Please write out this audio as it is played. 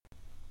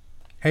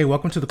Hey,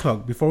 welcome to The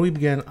Cloak. Before we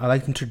begin, I'd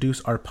like to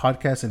introduce our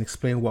podcast and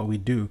explain what we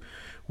do.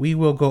 We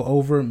will go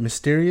over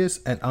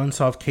mysterious and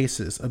unsolved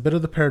cases, a bit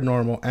of the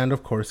paranormal, and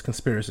of course,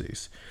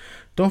 conspiracies.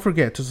 Don't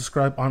forget to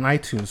subscribe on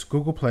iTunes,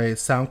 Google Play,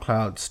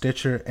 SoundCloud,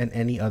 Stitcher, and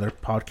any other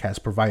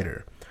podcast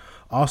provider.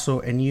 Also,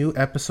 a new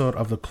episode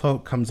of The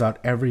Cloak comes out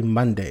every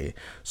Monday,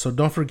 so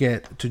don't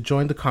forget to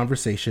join the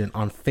conversation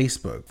on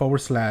Facebook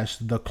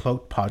 /The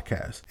Cloak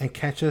Podcast and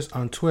catch us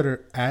on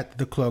Twitter at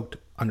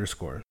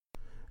 @TheCloaked_.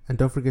 And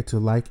don't forget to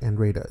like and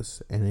rate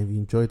us. And if you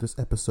enjoyed this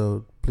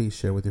episode, please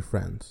share with your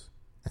friends.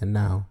 And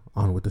now,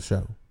 on with the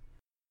show.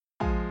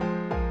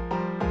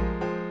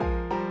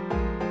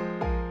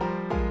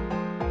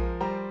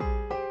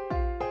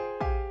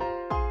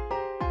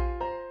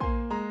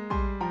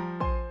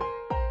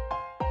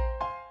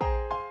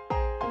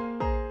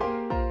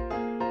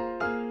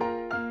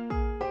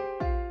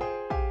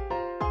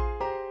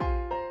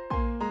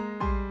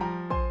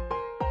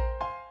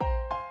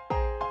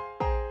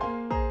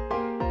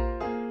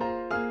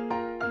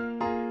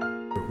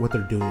 What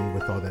they're doing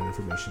with all that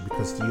information,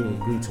 because you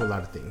agree to a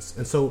lot of things.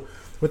 And so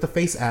with the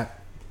FaceApp,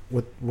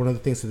 with one of the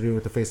things they're doing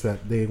with the FaceApp,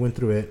 they went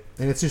through it,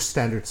 and it's just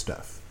standard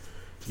stuff.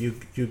 You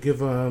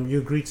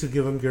agree to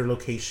give them your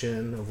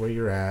location of where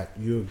you're at.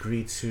 You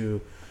agree to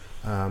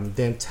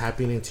them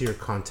tapping into your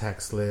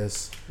contacts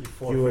list.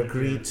 You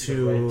agree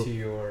to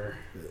your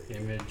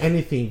image,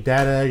 anything,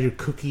 data, your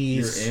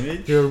cookies, your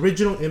image, your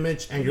original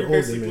image, and your old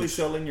image. You're basically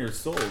selling your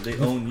soul. They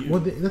own you.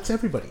 Well, that's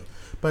everybody.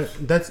 But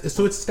that's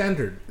so it's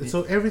standard.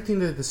 So everything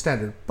that is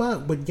standard.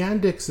 But what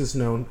Yandex is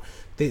known,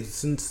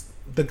 since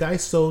the guy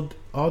sold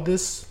all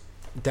this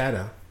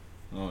data,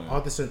 all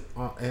this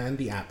and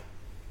the app,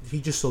 he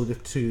just sold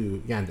it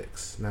to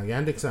Yandex. Now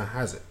Yandex now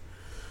has it.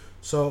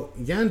 So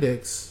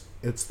Yandex,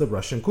 it's the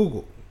Russian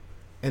Google,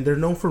 and they're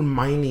known for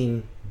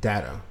mining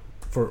data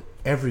for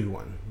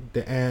everyone.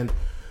 And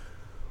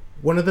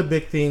one of the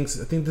big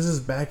things, I think this is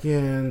back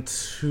in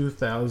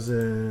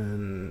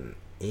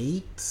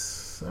 2008.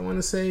 I want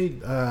to say,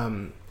 I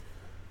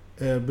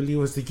believe it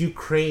was the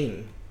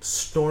Ukraine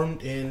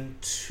stormed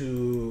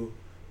into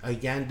a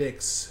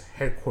Yandex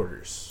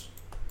headquarters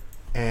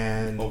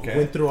and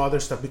went through all their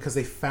stuff because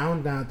they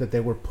found out that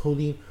they were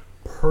pulling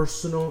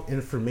personal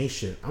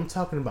information. I'm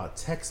talking about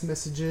text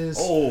messages,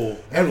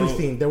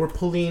 everything. They were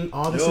pulling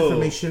all this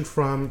information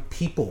from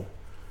people,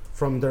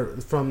 from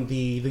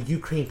the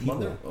Ukraine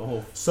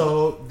people.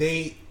 So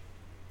they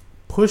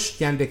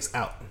pushed Yandex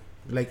out.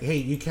 Like, hey,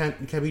 you can't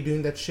be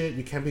doing that shit.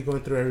 You can't be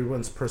going through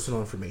everyone's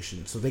personal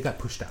information. So they got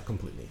pushed out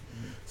completely.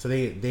 So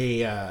they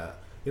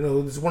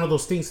it's one of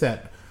those things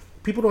that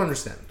people don't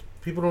understand.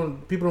 People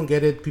don't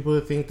get it. People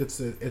think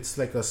it's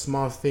like a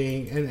small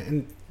thing,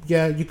 and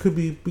yeah, we could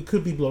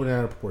be blown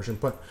out of proportion.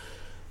 But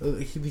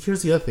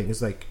here's the other thing: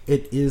 is like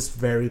it is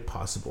very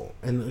possible.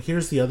 And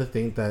here's the other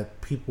thing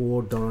that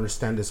people don't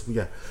understand is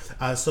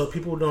so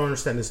people don't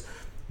understand is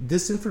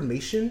this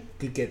information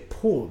could get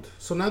pulled.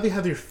 So now they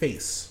have your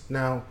face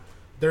now.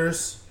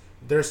 There's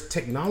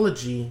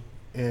technology,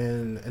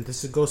 and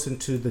this goes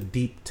into the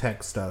deep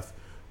tech stuff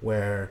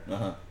where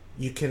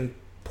you can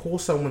pull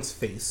someone's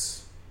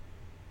face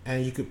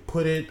and you could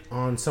put it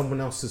on someone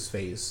else's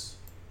face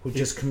who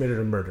just committed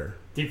a murder.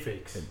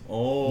 Deepfakes.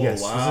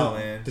 Yes, wow,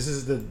 man! This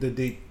is the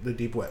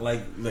deep web.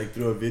 Like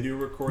through a video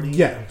recording.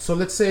 Yeah. So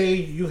let's say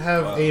you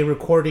have a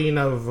recording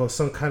of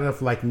some kind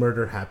of like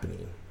murder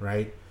happening,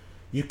 right?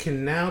 You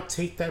can now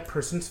take that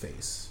person's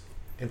face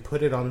and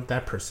put it on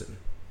that person.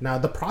 Now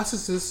the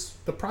process is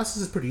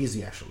pretty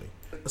easy, actually.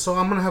 So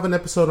I'm gonna have an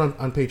episode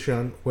on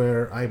Patreon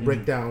where I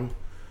break down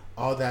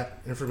all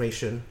that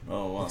information.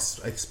 I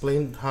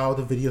explain how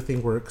the video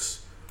thing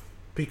works,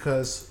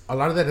 because a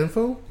lot of that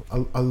info,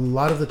 a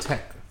lot of the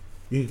tech,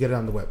 you can get it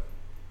on the web,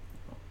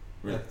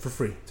 for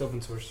free. It's open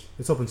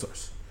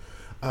source.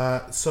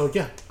 So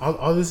yeah,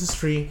 all this is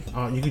free.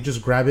 You could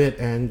just grab it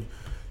and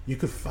you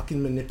could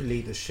fucking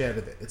manipulate the shit out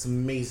of it. It's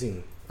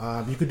amazing.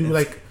 You could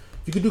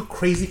do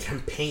crazy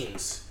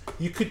campaigns.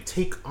 You could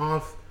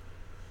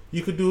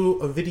do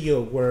a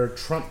video where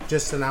Trump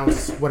just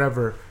announced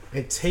whatever,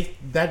 and take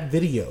that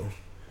video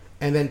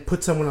and then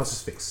put someone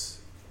else's face.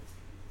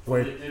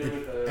 Where they did it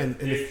with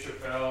Dave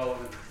Chappelle.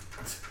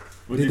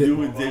 What did they do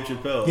with Dave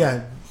Chappelle?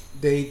 Yeah,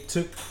 they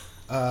took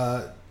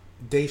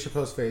Dave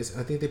Chappelle's face, and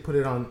I think they put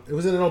it on.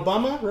 Was it an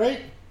Obama,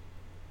 right?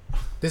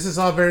 This is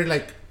all very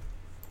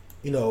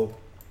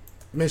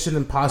Mission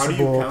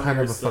Impossible kind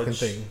of a fucking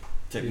thing.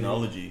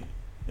 Technology.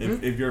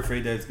 If you're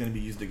afraid that it's going to be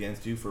used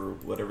against you for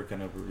whatever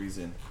kind of a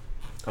reason,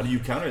 how do you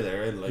counter that?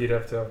 Right? You'd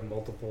have to have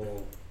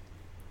multiple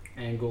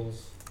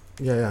angles.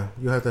 Yeah.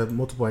 You have to have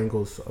multiple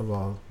angles of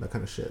all that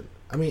kind of shit.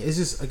 I mean, it's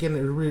just, again,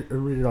 it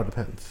really all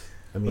depends.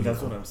 I mean, but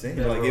that's what I'm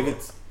saying. Like if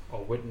it's a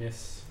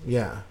witness.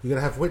 Yeah, you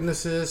gotta have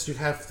witnesses. You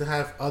have to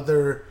have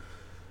other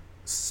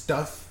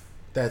stuff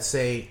that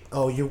say,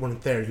 "Oh, you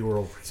weren't there. You were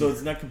over here." So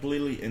it's not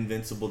completely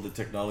invincible, the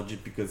technology,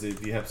 because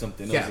if you have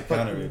something else to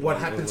counter it. What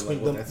happens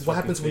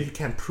when you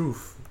can't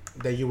prove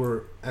that you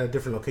were at a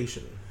different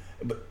location?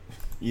 But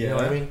you know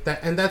what I mean.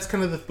 That's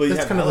kind of the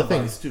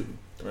thing. Too.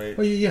 right?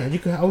 Well, yeah, you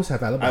can always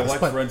have alibis. I watch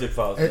Forensic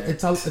Files.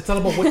 It's all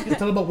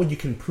about what you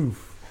can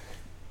prove.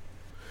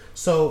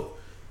 So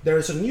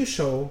there's a new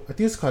show, I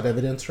think it's called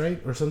Evidence,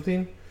 right, or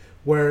something,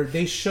 where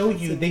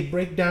they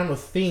break down a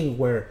thing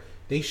where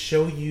they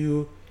show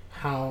you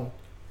how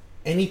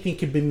anything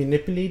can be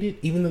manipulated,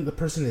 even though the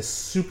person is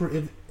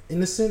super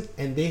innocent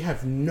and they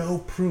have no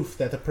proof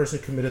that the person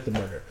committed the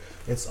murder.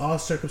 It's all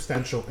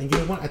circumstantial. And you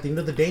know what? At the end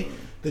of the day,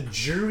 the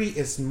jury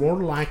is more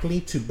likely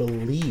to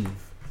believe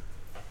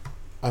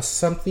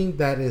something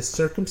that is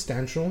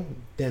circumstantial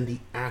than the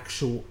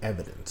actual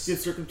evidence.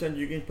 It's circumstantial.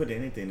 You can put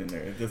anything in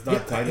there. It's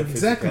not tied to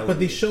exactly. But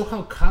they show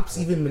how cops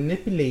even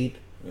manipulate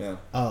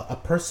a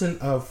person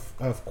of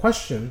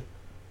question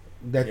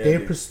that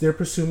they're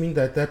presuming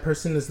that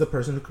person is the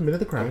person who committed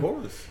the crime,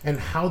 and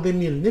how they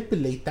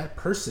manipulate that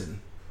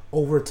person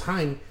over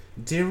time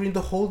during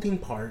the holding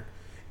part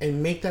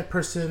and make that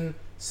person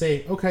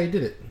say, "Okay, I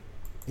did it,"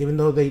 even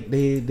though they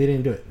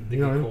didn't do it. They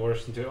get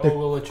coerced into,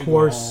 we'll let you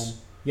go home.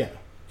 Yeah.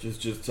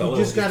 Just tell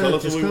us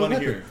what we want to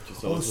hear.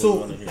 So,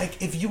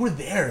 like, if you were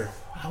there,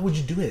 how would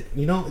you do it?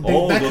 You know,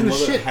 that kind of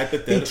shit.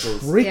 They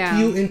trick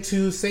you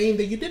into saying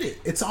that you did it.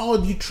 It's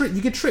all you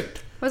get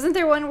tricked. Wasn't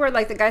there one where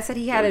like the guy said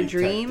he had a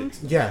dream?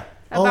 Yeah.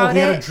 About he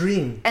had a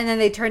dream, and then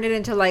they turned it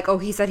into like,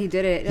 he said he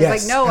did it. It's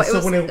like, no, it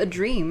was a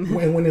dream.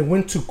 When it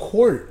went to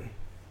court,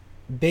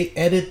 they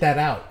edited that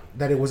out,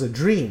 that it was a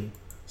dream.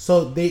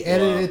 So they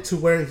edited it to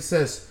where he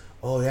says,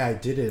 "Oh yeah, I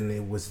did it, and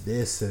it was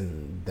this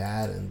and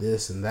that and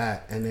this and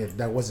that," and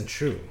that wasn't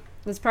true.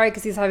 It's probably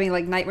because he's having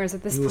like nightmares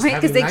at this point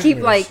because they keep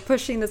like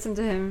pushing this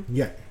into him.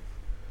 Yeah.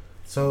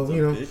 So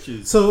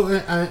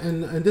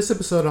in this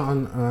episode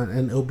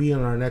and it'll be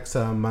in our next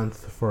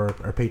month for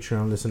our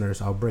Patreon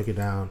listeners. I'll break it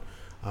down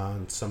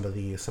on some of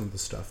the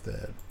stuff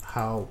that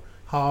how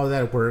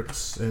that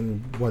works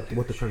and what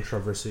the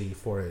controversy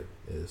for it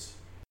is.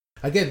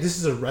 Again, this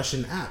is a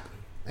Russian app,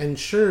 and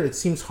sure, it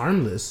seems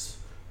harmless,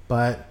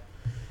 but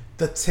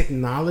the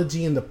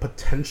technology and the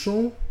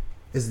potential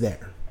is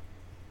there.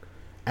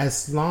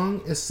 As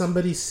long as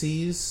somebody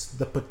sees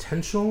the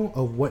potential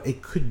of what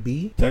it could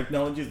be.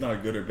 Technology is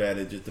not good or bad.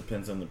 It just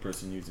depends on the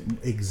person using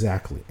it.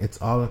 Exactly.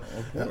 It's all a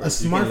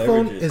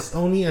smartphone is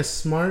only as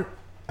smart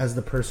as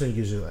the person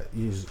using it.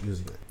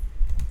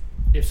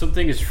 If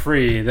something is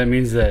free, that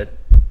means that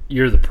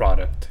you're the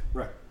product.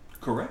 Right.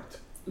 Correct.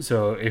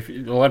 So if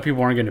a lot of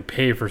people aren't going to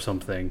pay for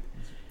something,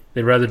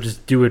 they'd rather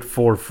just do it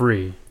for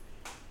free.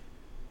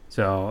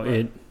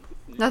 So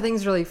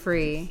nothing's really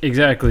free.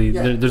 Exactly.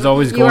 Yeah. There's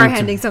always you are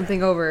handing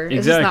something over. Exactly.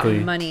 It's just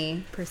not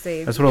money per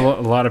se. That's what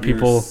a lot of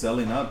people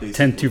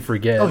tend to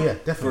forget. Oh yeah,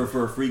 definitely.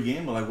 For a free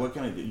game, like what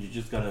can I do? You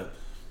just gotta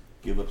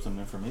give up some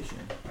information.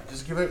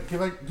 Just give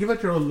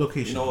out your own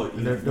location.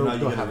 You know, you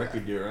got a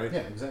record deal, right?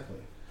 Yeah, exactly.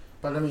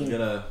 But I mean, you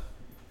gotta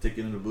take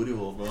it in the booty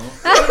hole, bro.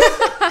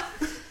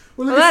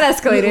 Well, that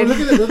escalated. Look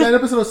at that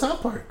episode of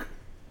South Park.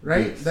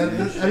 Right? I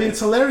mean, it's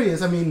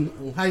hilarious. I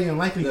mean, highly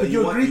unlikely. But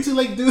you agreed to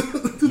like do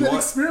that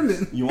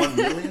experiment. You want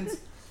millions?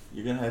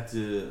 You're gonna have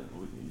to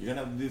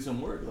do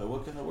some work. Like,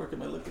 what kind of work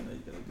am I looking at?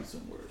 You gotta do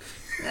some work.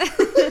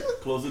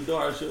 Close the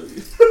door. I'll show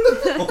you.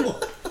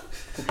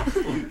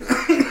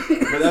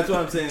 But that's what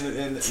I'm saying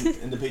in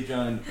the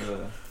Patreon.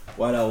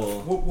 White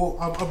Owl. Well,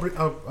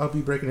 I'll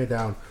be breaking it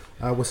down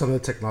with some of the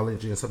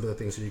technology and some of the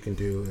things that you can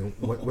do and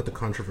what the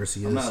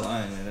controversy is. I'm not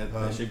lying, man.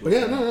 That shit but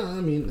yeah, no.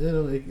 I mean,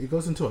 it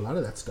goes into a lot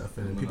of that stuff,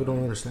 and people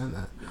don't understand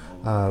that.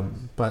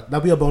 But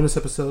that'll be a bonus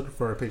episode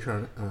for our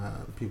Patreon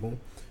people.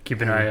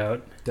 Keep an eye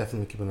out.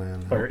 Definitely keep an eye on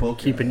that. Or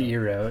keep an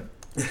ear out.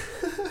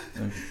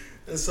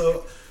 And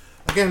so,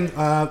 again,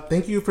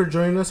 thank you for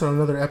joining us on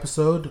another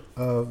episode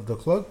of The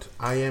Cloaked.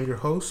 I am your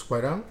host,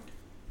 White Owl.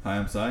 Hi,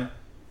 I'm Sai.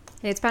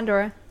 Hey, it's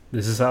Pandora.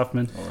 This is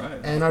Hoffman. All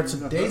right. And our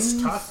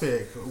today's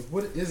topic,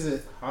 what is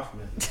it,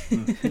 Hoffman?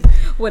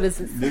 What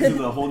is it? This is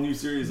a whole new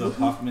series of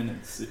Hoffman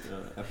episodes.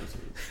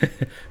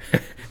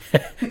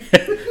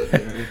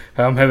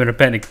 I'm having a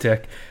panic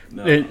attack.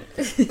 No. Why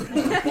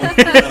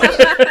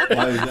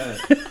is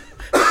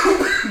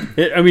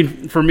that? I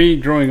mean, for me,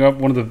 growing up,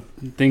 one of the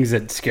things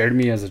that scared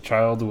me as a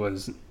child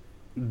was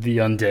the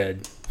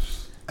undead.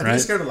 I think it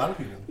scared a lot of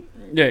people.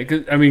 Yeah,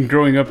 cause, I mean,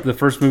 growing up, the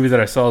first movie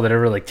that I saw that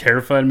ever like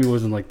terrified me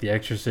wasn't like The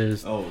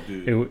Exorcist. Oh,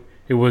 dude.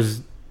 It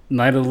was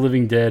Night of the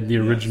Living Dead, the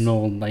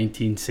original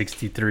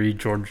 1963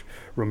 George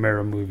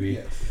Romero movie.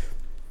 Yes.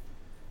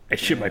 I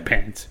shit my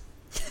pants.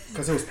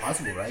 Because it was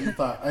possible, right? You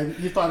thought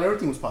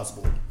everything was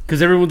possible.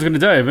 Because everyone's gonna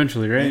die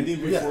eventually, right?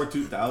 Anything before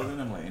 2000,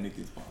 I'm like,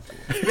 anything's possible.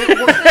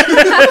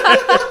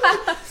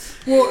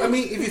 Well, I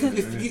mean, if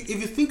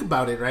you think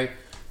about it, right?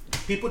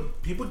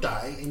 People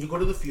die, and you go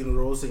to the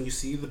funerals, and you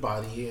see the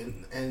body,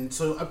 and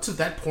so up to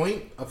that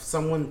point of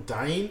someone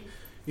dying,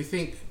 you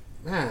think,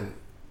 man,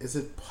 is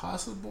it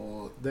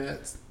possible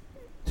that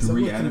to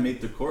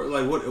reanimate the corpse?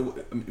 Like, what? I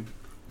mean,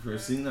 if you're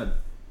seeing a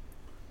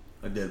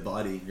dead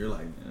body, you're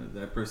like,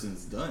 that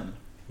person's done.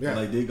 Yeah.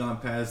 Like, they've gone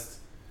past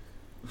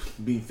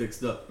being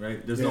fixed up,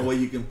 right? There's no way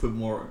you can put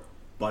more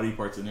body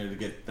parts in there to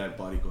get that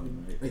body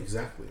going, right?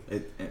 Exactly.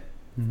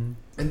 Mm-hmm.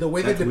 And the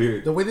way they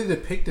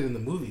depict it in the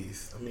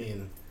movies, I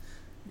mean,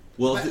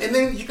 Well, and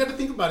then you got to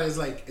think about it.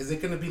 Is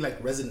it going to be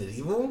like Resident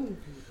Evil,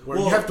 where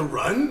you have to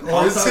run,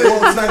 or is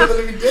it Night of the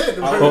Living Dead?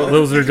 Well,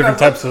 those are different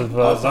types of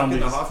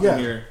zombies. Yeah.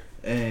 Here,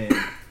 and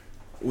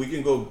we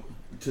can go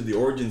to the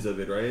origins of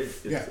it, right?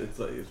 It's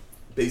like it's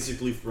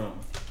basically from.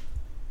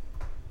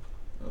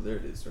 Oh, there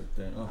it is, right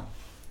there. Oh,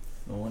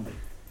 no wonder.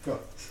 Go.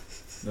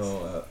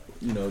 No,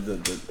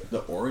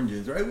 the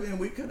origins, right? And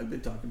we kind of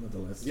been talking about the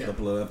last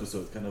couple of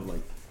episodes, kind of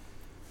like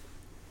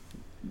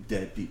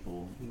dead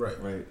people, right?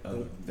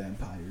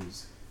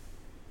 Vampires.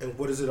 And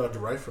what is it all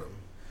derived from?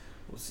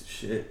 Well,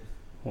 shit.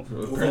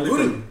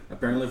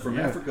 Apparently from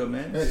Africa,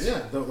 man.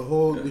 The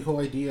whole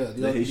idea,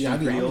 the Haitian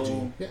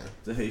ideology. Creole,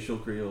 the Haitian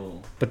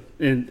Creole. But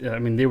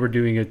they were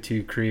doing it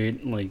to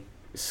create like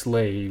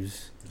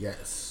slaves.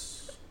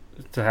 Yes.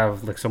 To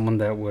have like someone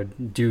that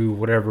would do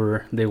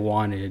whatever they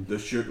wanted. The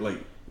sugar,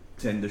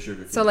 tend the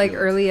sugar. So like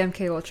early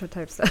MK Ultra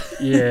type stuff.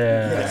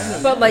 Yeah.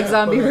 But like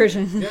zombie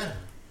version. Yeah.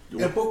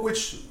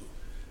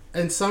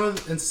 And some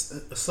of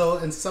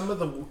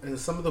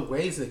the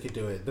ways they could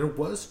do it, there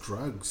was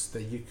drugs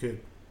that you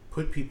could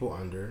put people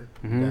under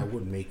that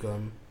would make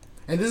them.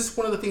 And this is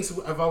one of the things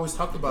I've always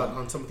talked about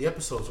on some of the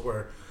episodes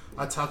where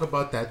I talk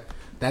about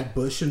that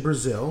bush in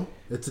Brazil.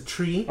 It's a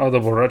tree. Oh, the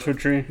borracho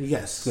tree.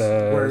 Yes.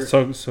 It's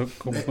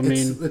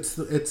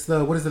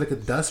the what is it, like a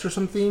dust or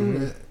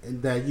something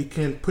that you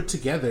can put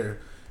together,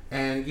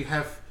 and you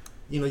have.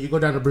 You go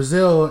down to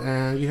Brazil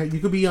and you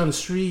could be on the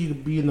street, you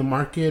could be in the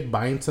market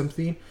buying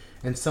something,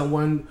 and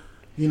someone,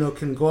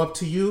 can go up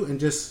to you and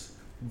just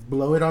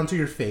blow it onto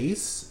your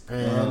face,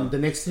 and the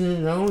next thing you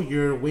know,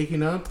 you're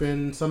waking up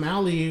in some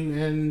alley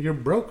and you're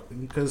broke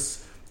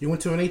because you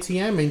went to an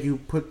ATM and you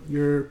put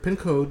your PIN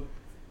code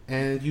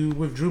and you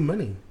withdrew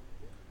money.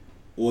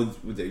 Well,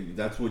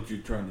 that's what you're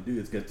trying to do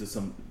is get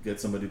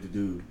somebody to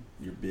do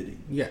your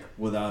bidding. Yeah.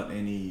 Without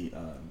any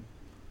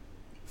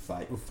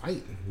fight.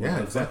 Yeah,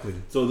 exactly.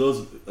 So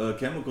those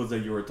chemicals that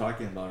you were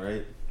talking about,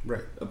 right?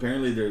 Right.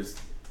 Apparently there's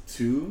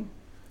two.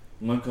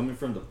 One coming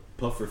from the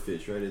puffer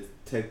fish, right? It's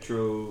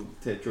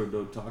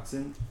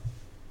tetrodotoxin,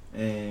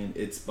 and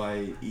it's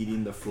by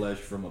eating the flesh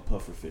from a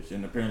puffer fish.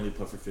 And apparently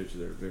puffer fish,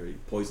 they're very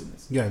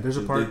poisonous. Yeah, there's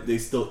a part. They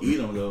still eat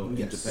them though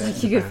in Japan.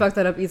 Like you could fuck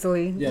that up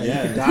easily. Yeah, you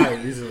could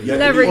die easily.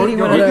 Never eating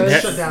one of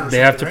those. They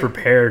have to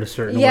prepare it a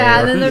certain way. Yeah,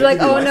 and then they're like,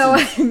 oh no,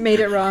 I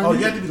made it wrong. Oh,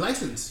 you have to be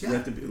licensed. Yeah. You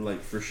have to be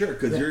for sure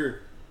because you're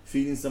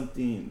feeding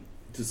something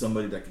to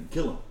somebody that can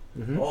kill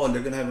them. Oh, and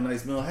they're gonna have a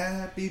nice meal.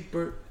 Happy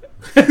birthday.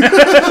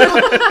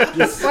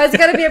 Why it's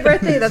gotta be a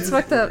birthday? That's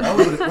fucked up. I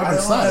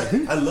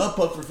love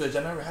pufferfish.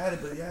 I never had it,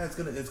 but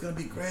it's gonna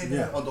be great.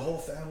 Yeah, the whole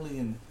family,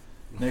 and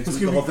next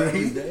week the whole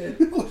family's dead.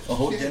 A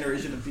whole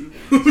generation of people.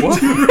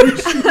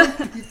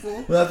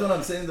 Well, that's what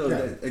I'm saying though.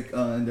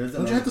 Yeah. And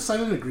don't you have to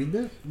sign an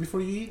agreement before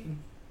you eat?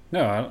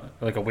 No,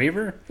 like a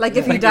waiver. Like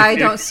if you die,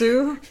 don't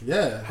sue.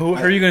 Yeah. Who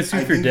are you gonna sue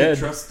if you're dead?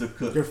 Trust the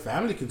cook. Your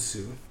family can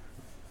sue.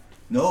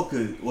 No,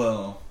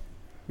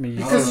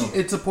 because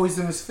it's a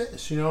poisonous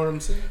fish, you know what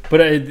I'm saying?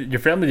 But your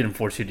family didn't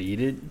force you to eat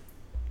it.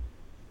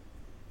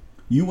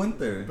 You went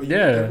there.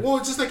 Well,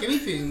 it's just like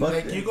anything.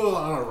 You go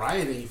on a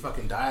riot and you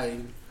fucking die.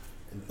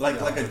 Like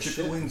a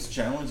chicken wings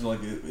challenge.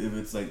 Like if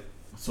it's like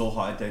so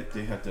hot that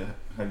they have to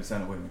have you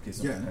sign away in case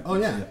something happens. Oh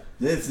yeah.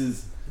 This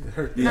is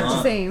not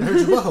the same. It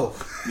hurts your butthole.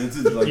 This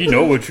is like you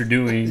know what you're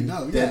doing.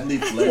 Deadly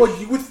flesh. Well,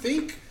 you would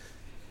think.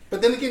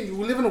 But then again,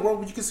 we live in a world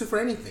where you can sue for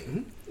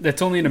anything.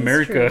 That's only in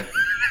America.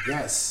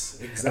 Yes,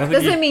 exactly.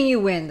 Doesn't mean you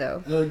win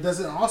though.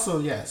 Doesn't also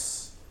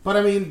yes. But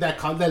I mean that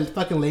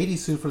fucking lady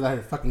sued for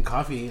that fucking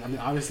coffee. I mean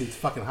obviously it's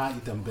fucking hot,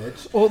 you dumb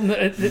bitch. Well,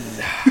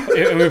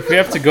 if we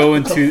have to go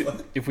into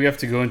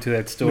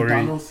that story,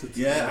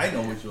 yeah, I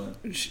know which one.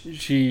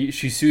 She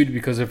sued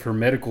because of her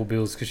medical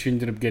bills because she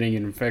ended up getting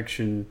an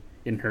infection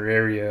in her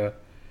area.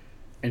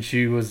 And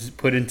she was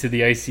put into the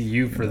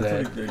ICU for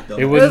that.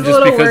 It was a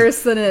little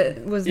worse than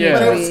it was. Yeah,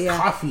 but it was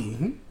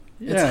coffee.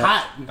 Yeah. It's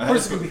hot. Of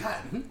course, it's gonna be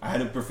hot. I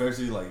had a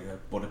professor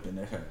por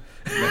pendeja.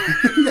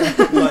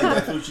 Like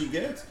that's what she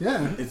gets.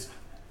 Yeah, it's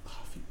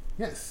coffee.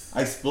 Yes.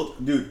 I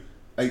spilled, dude.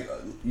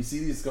 You see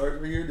these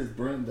scars right here? This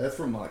burn. That's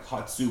from like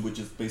hot soup, which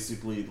is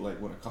basically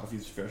like when a coffee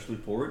is freshly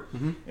poured.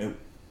 It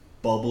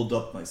bubbled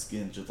up my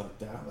skin just like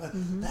that.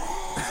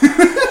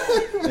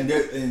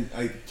 And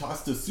I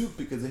tossed the soup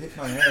because it hit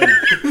my head.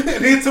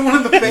 It hit someone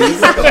in the face.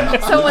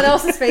 Someone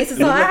else's face is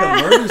like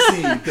a murder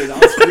scene because I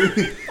was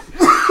screaming.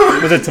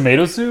 Was it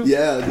tomato soup?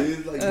 Yeah,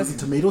 dude. Was it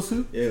tomato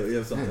soup?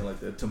 Yeah, something like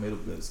that. Tomato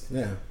bisque.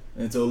 Yeah.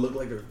 And so it looked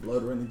like there's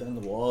blood running down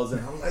the walls, and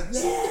I'm like,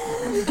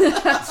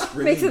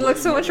 makes it look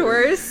so much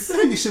worse.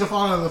 You should have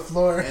fallen on the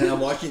floor. And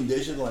I'm washing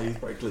dishes like he's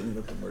probably cleaning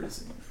up the murder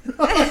scene.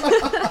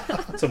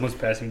 Someone's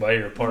passing by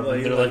your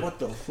apartment. They're like, what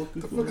the fuck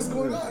is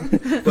going on?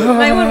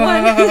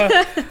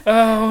 911.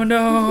 Oh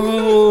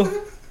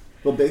no.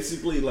 But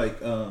basically, like,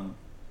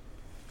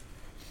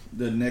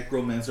 the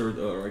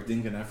necromancer, or I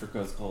think in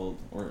Africa it's called,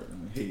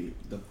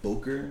 the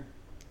boker.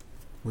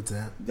 What's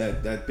that?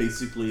 That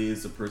basically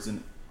is a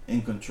person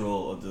in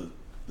control of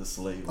the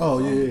slave. Oh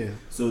yeah.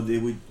 So they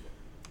would,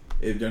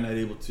 if they're not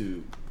able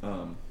to,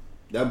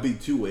 that'd be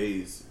two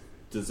ways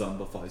to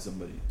zombify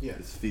somebody. Yeah.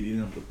 It's feeding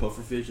them the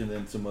pufferfish and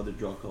then some other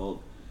drug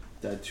called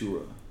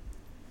datura.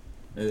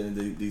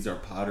 And these are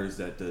powders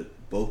that the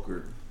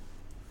bulker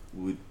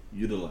would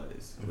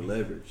utilize or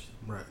leverage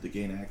to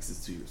gain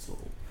access to your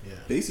soul. Yeah.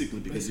 Basically,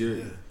 because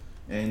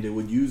and they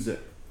would use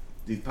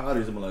these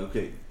powders and be like,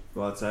 okay,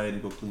 go outside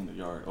and go clean the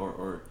yard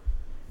or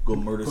go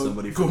murder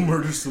somebody. Go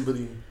murder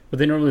somebody. But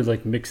they normally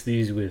like mix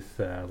these with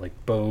like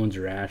bones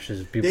or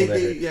ashes.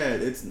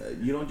 It's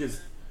you don't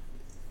just.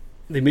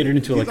 They made it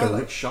into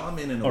like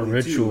shaman in a way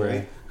ritual, too,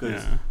 right?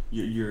 Because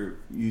you're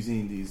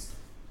using these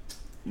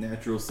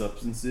natural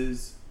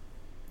substances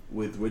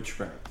with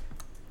witchcraft,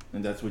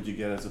 and that's what you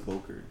get as a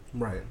boker.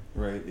 Right.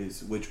 Right.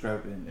 Is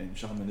witchcraft and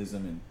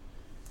shamanism and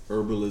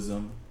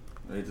herbalism.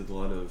 Right. There's a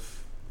lot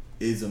of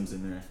isms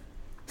in there.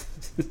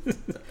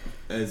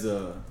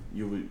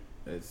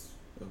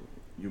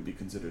 You'll be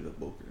considered a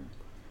boker.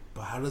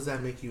 But how does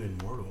that make you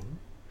immortal?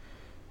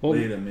 Well,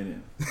 wait a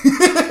minute.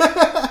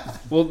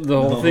 Well,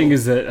 the whole thing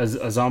is that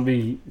a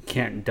zombie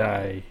can't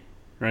die,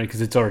 right?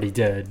 Because it's already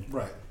dead.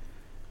 Right.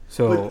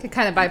 So it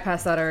kind of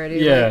bypassed that already.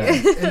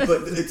 Yeah.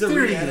 But it's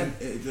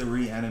a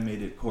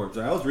reanimated corpse.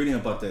 I was reading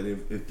about that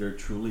if they're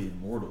truly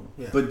immortal.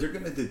 Yeah. But they're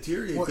going to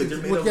deteriorate because they're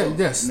made of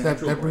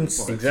natural that brings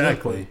parts.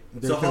 Exactly.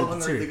 So how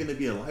long are they going to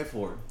be alive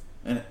for?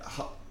 And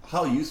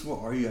how useful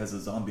are you as a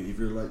zombie if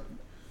you're like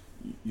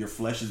your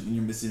flesh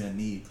you're missing a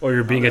knee, or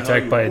you're being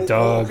attacked by a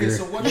dog? Okay,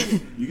 so what if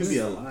you can be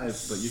alive,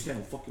 but you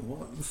can't fucking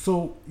walk?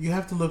 So you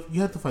have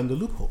to find the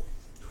loophole.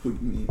 What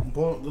do you mean?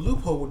 Well, the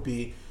loophole would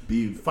be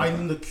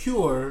finding the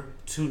cure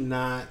to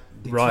not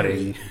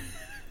rotting.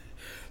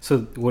 So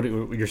what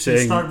you're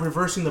saying? Start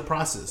reversing the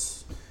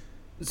process.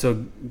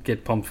 So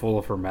get pumped full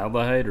of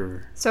formaldehyde,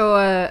 or so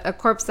a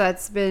corpse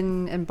that's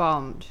been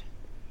embalmed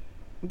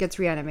gets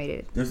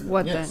reanimated.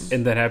 Then?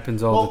 And that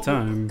happens all the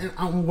time.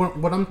 And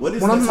what I'm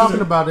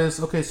talking about is,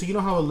 okay, so you know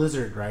how a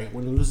lizard, right,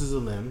 when it loses a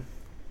limb,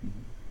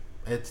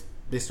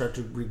 they start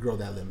to regrow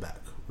that limb back,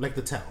 like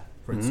the tail,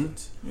 for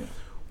instance. Yeah.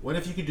 What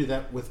if you could do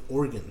that with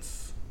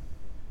organs?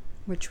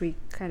 Which we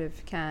kind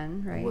of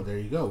can, right? Well, there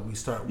you go.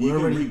 We're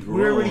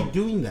already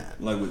doing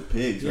that, like with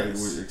pigs, right?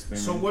 We're experimenting.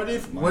 So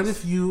what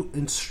if you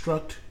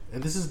instruct,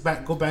 and this is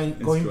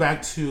going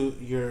back to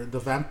the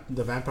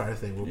vampire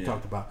thing we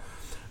talked about.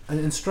 And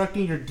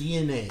instructing your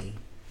DNA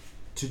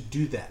to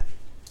do that.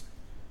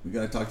 We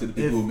gotta talk to the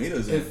people who made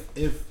us.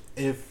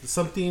 If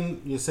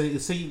something you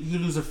say you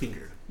lose a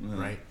finger,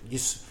 right?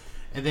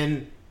 And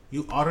then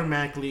you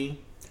automatically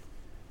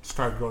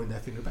start growing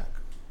that finger back.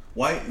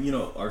 Why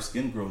our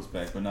skin grows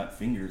back, but not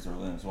fingers or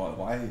limbs?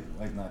 Why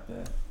not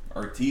that?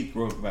 Our teeth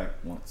grow back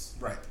once.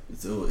 Right.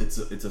 It's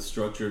a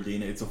structure of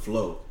DNA. It's a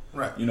flow.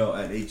 Right.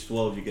 At age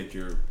 12 you get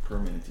your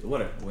permanent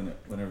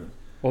whenever.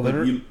 Well,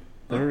 they're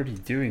already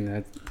doing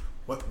that.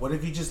 What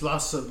if you just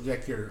lost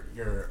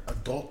your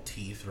adult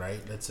teeth, right?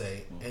 Let's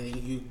say, and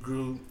then you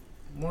grew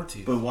more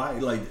teeth. But why?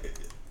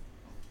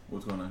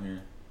 What's going on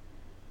here?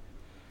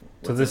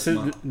 So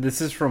this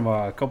is from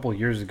a couple of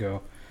years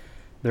ago.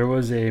 There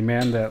was a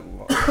man that.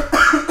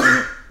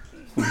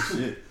 Oh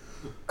shit!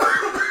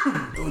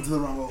 Going to the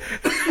wrong.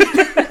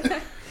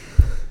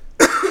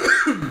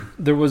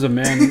 There was a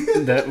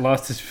man that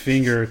lost his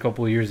finger a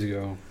couple of years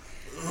ago,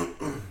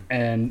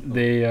 and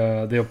they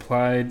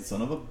applied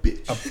son of a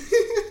bitch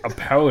a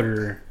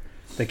powder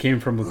that came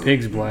from a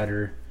pig's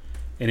bladder,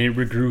 and it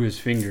regrew his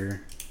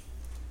finger.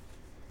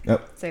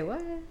 Yep. Say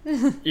what?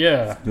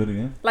 Yeah. Do it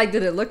again. Like,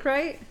 did it look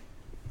right?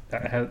 I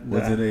have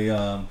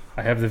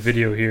the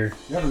video here.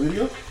 You have a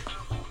video?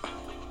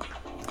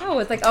 Oh,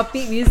 with like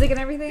upbeat music and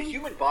everything? The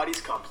human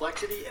body's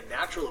complexity and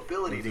natural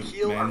ability to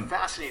heal are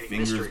fascinating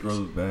mysteries.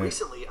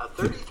 Recently, a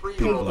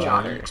 33-year-old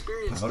Johnny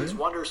experienced these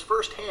wonders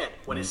firsthand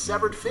when his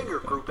severed finger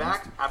grew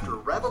back after a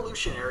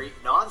revolutionary,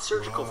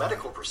 non-surgical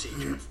medical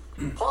procedure.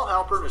 Paul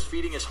Halpern was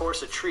feeding his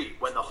horse a treat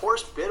when the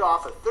horse bit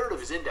off a third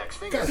of his index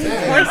finger.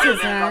 Horses,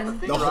 got the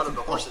finger out of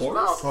the horse's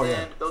mouth,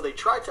 and though they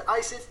tried to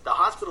ice it, the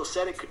hospital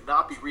said it could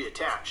not be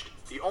reattached.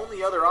 The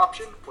only other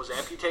option was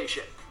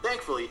amputation.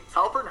 Thankfully,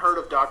 Halpern heard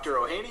of Dr.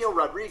 Eugenio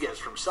Rodriguez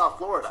from South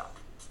Florida.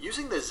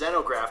 Using the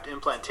xenograft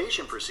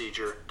implantation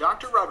procedure,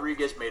 Dr.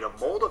 Rodriguez made a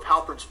mold of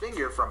Halpern's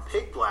finger from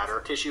pig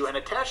bladder tissue and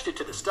attached it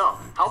to the stump.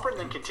 Halpern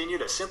then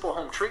continued a simple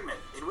home treatment,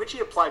 in which he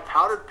applied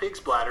powdered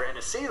pig's bladder and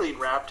a saline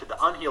wrap to the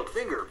unhealed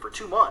finger for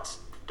 2 months.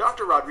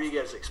 Dr.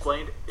 Rodriguez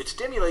explained, it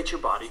stimulates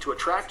your body to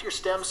attract your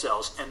stem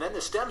cells, and then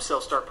the stem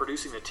cells start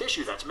producing the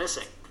tissue that's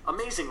missing.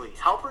 Amazingly,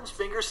 Halpern's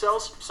finger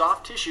cells,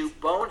 soft tissue,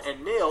 bone,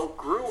 and nail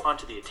grew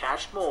onto the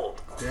attached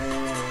mold.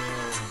 Damn.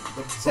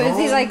 So is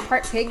he like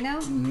part pig now?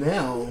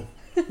 Nail.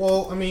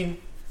 Well, I mean,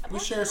 we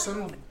share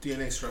some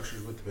DNA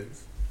structures with the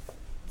pigs.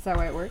 Is that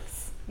why it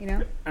works?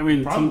 I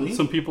mean,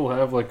 some people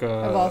have like a...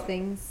 Of all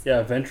things. Yeah,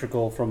 a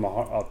ventricle from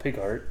a pig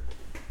heart.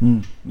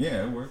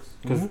 Yeah, it works.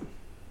 I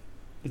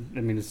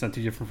mean, it's not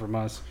too different from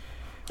us,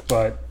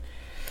 but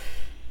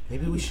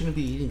maybe we shouldn't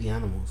be eating the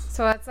animals.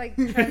 So that's like.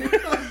 You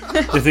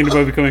think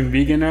about becoming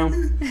vegan now?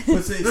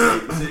 But say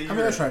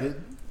I tried it.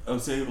 Oh,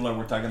 say like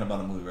we're talking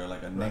about a movie, right?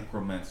 Like a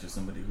necromancer,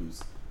 somebody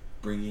who's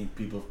bringing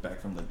people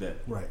back from the dead.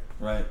 Right.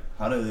 Right.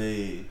 How do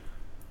they?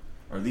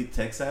 Are they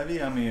tech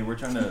savvy? I mean, we're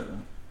trying to,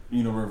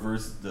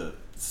 reverse the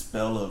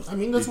spell of. I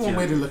mean, that's one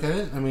way to look at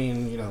it. I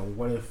mean,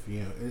 what if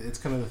it's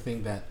kind of the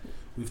thing that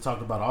we've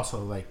talked about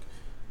also, like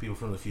people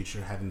from the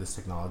future having this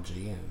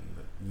technology, and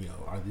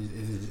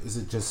is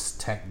it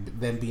just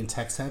them being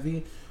tech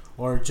savvy,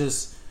 or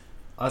just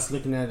us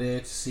looking at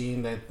it,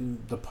 seeing that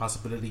the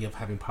possibility of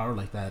having power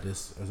like that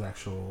is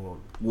actual.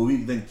 Well, we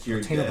then cure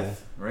attainable.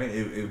 Death, right?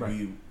 If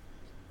right.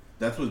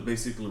 That's what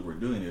basically we're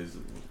doing is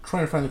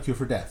trying to find the cure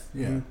for death.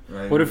 Yeah. Mm-hmm.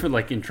 Right. What if,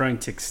 in trying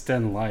to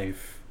extend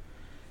life,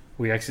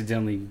 we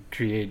accidentally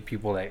create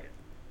people that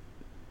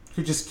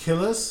could just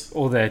kill us?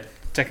 Or that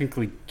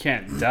technically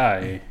can't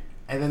die.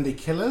 And then they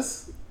kill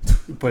us?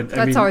 But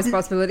that's always a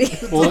possibility.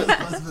 Well,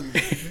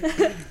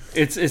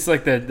 it's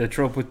like the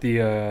trope with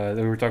that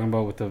we were talking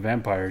about with the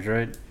vampires,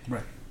 right?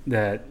 Right.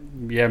 That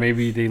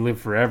maybe they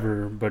live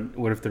forever, but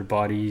what if their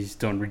bodies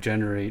don't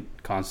regenerate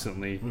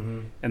constantly,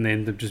 and they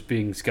end up just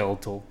being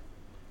skeletal?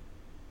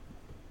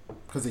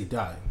 Because they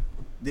die.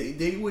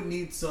 They would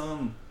need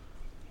some.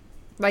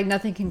 Like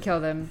nothing can kill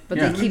them, but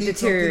they keep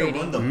deteriorating. To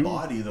run the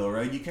body, though,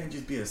 right? You can't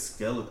just be a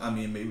skeleton. I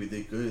mean, maybe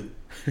they could.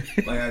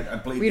 Like I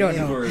play we games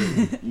don't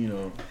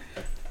where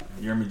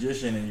you're a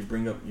magician and you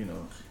bring up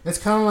It's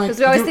kind of like because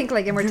we always think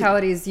like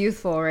immortality is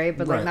youthful, right?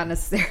 But like not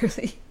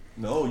necessarily.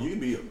 No, you can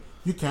be.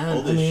 You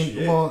can.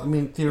 I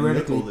mean,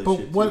 theoretically.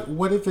 But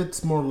what if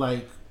it's more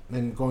like,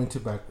 and going to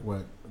back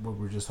what we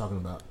were just talking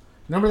about.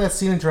 Remember that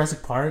scene in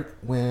Jurassic Park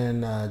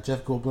when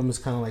Jeff Goldblum is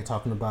kind of like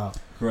talking about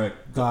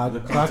correct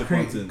God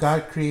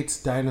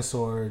creates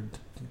dinosaur,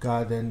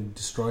 God then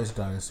destroys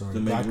dinosaur.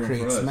 God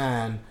creates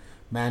man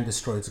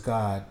destroys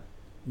God,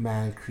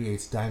 man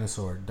creates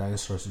dinosaur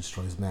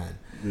destroys man.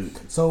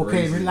 Dude, so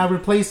now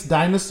replace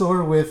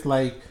dinosaur with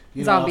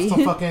zombie.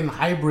 Some fucking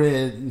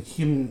hybrid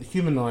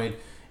humanoid,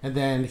 and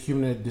then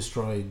humanoid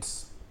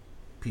destroys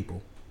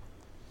people.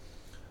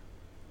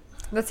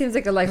 That seems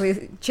like a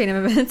likely chain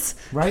of events.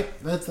 Right?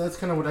 That's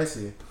kind of what I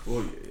see.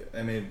 Well,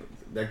 I mean,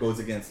 that goes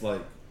against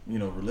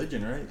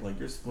religion, right? Like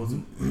you're supposed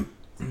to.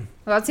 Well,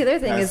 that's the other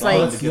thing. Is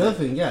that's the other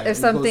thing. Yeah. If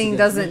something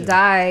doesn't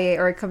die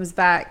or it comes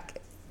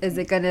back, is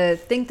it gonna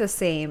think the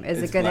same?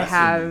 Is it gonna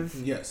have?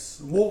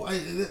 Yes. Well,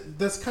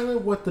 that's kind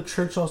of what the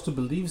church also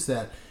believes,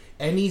 that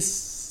any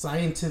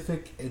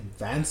scientific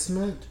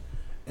advancement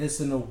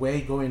is in a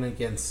way going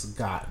against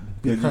God,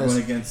 because you're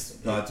going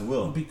against God's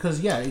will.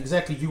 Because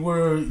exactly.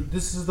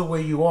 This is the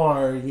way you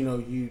are.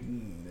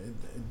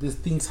 These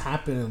things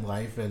happen in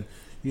life, and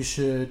you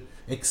should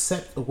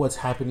accept what's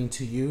happening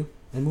to you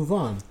and move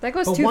on. That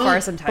goes too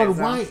far sometimes.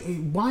 But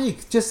why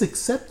just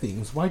accept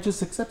things? Why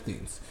just accept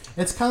things?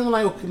 It's kind of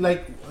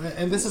like,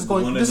 and this is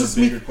going. This is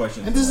me,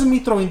 and this is me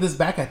throwing this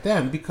back at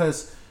them,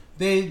 because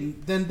they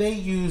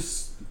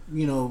use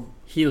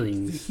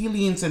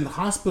healings and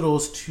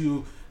hospitals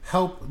to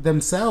help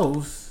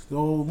themselves.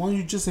 So why don't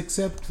you just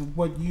accept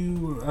what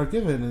you are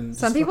given? And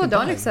some people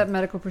don't accept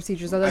medical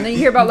procedures. And then you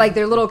hear about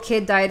their little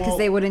kid died because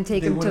they wouldn't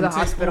take him to the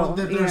hospital.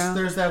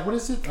 There's that. What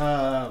is it?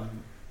 Or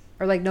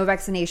no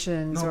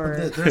vaccinations,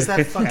 or there's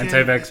that fucking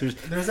anti-vaxxers.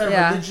 There's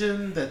that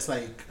religion that's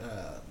like,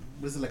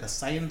 was it like a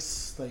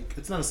science? Like,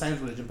 it's not a science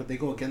religion, but they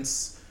go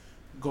against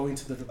going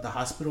to the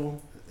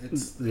hospital.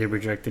 They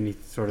reject any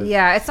sort of.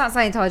 Yeah, it's not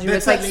Scientology, but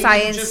it's like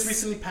science. Who just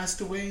recently passed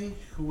away,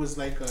 who was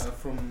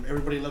from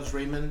Everybody Loves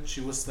Raymond.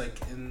 She was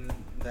in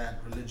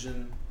that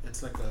religion.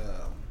 It's like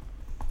a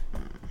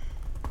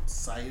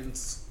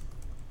science,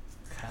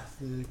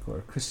 Catholic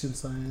or Christian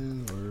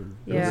science, or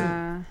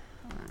yeah.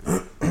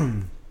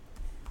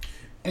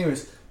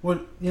 Anyways,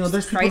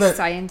 there's people Christ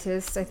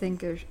scientists, I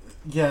think.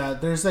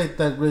 There's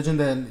that religion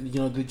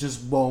that they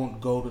just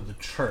won't go to the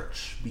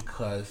church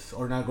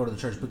or not go to the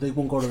church, but they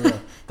won't go to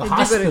the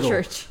hospital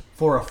church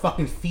for a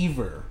fucking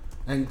fever,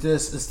 and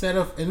just instead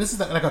of, and this is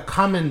like a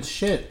common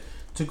shit,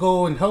 to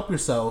go and help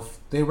yourself,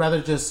 they rather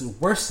just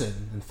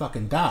worsen and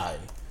fucking die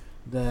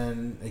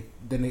than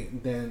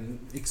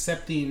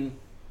accepting.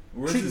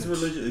 Where's this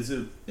religion? Is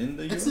it in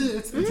the US?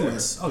 It's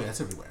US. Oh yeah,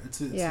 it's everywhere.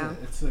 It's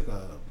like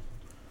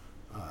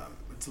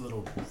it's a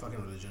little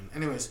fucking religion.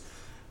 Anyways.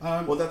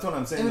 Well, that's what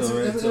I'm saying,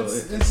 though, right?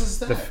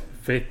 The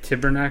Faith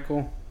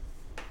Tabernacle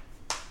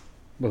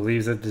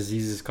believes that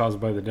disease is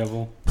caused by the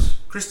devil.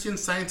 Christian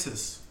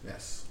Scientists,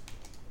 yes.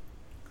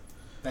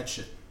 That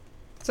shit.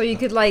 So you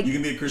could you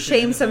can be a Christian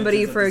shame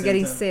somebody for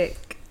getting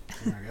sick.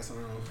 I guess I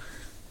don't know.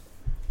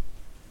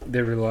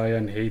 They rely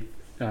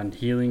on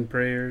healing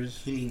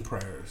prayers. Healing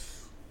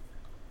prayers.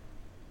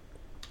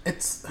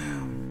 It's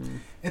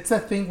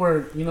that thing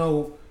where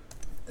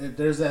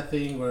there's that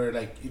thing where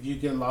if you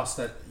get lost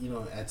at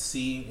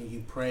sea and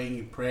you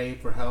pray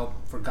for help,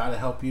 for God to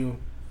help you,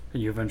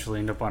 and you eventually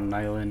end up on an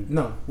island.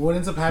 No, what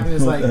ends up happening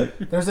is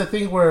there's that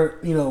thing where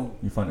you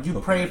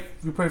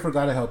pray for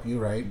God to help you,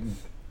 right?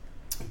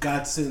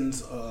 God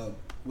sends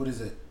what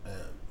is it?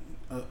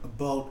 A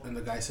boat, and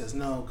the guy says,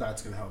 "No,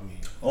 God's gonna help me."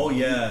 Oh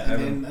yeah,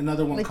 and then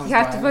another one comes. You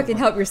have to fucking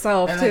help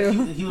yourself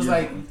too. He was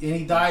and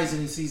he dies,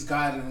 and he sees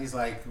God, and he's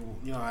like,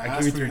 I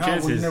asked for your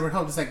help, but you never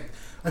helped. It's like,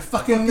 I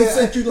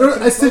sent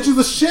you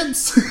the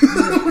ships.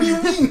 What do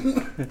you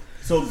mean?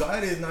 So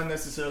God is not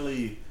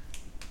necessarily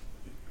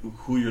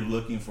who you're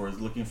looking for. Is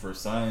looking for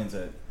signs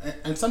that,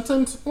 and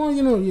sometimes, well,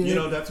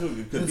 that's who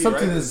it could be,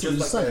 something right? is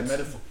Just like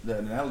that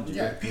analogy.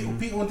 Yeah, right?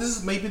 people.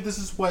 This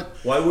is what.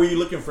 Why were you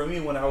looking for me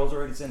when I was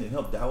already sending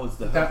help? That was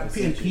the help.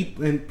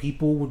 And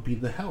people would be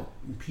the help.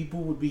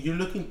 People would be. You're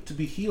looking to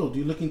be healed.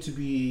 You're looking to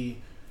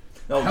be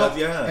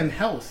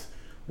health.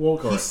 Well,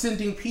 correct. He's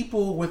sending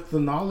people with the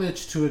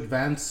knowledge to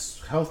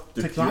advance health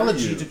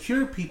technology to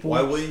cure people.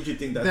 Why wouldn't you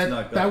think that's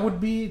not God? That would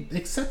be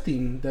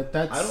accepting that.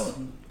 That's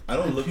I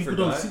don't look for God.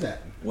 Don't see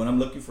that. When I'm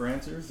looking for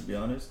answers, to be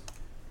honest,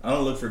 I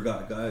don't look for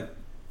God. God,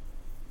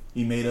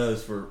 He made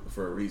us for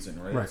a reason,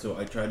 right? So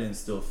I try to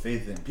instill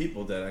faith in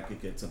people that I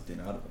could get something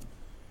out of them.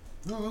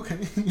 Oh, okay.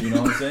 You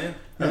know what I'm saying?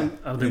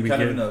 I think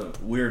kind of in a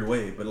weird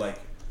way, but like,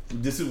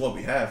 this is what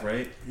we have,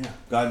 right? Yeah.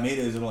 God made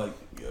us, and like,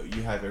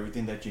 you have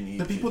everything that you need.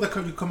 The people that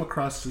you come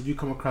across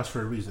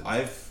for a reason.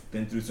 I've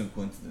been through some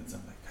coincidences.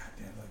 I'm like, God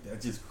damn, like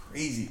that's just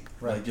crazy.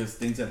 Right. Like just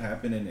things that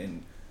happen,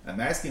 and I'm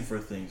asking for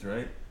things,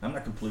 right? I'm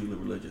not completely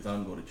religious. I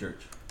don't go to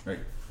church, right?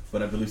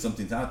 But I believe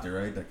something's out there,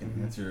 right, that can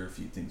answer a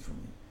few things for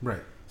me.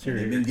 Right. And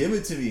they've been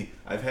given to me.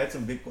 I've had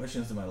some big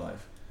questions in my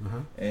life,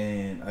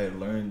 and I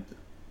learned.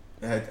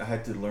 I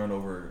had to learn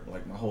over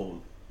like my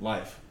whole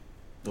life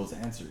those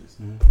answers.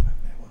 I'm like,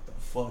 man, what the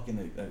fuck?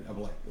 And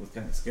I'm like, it was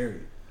kind of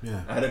scary.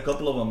 Yeah. I had a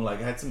couple of them. Like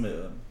I had some,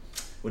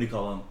 what do you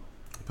call them?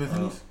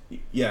 Epiphanies.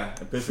 Yeah,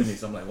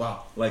 epiphanies. I'm like,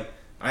 wow. Like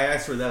I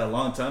asked for that a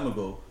long time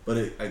ago,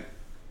 but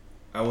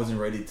I wasn't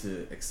ready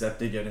to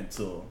accept it yet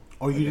until.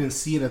 Or you didn't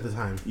see it at the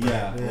time.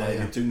 Yeah,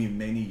 it took me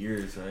many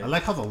years, right? I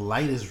like how the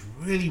light is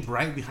really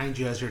bright behind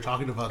you as you're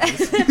talking about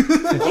this. He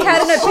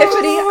had an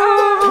epiphany.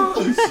 Oh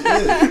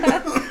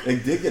shit!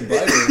 It did get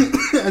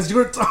brighter. As you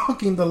were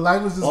talking, the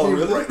light was just getting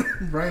really?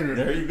 brighter.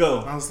 There you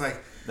go. I was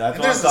like, that's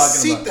what there's I'm a talking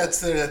seat about.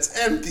 that's there that's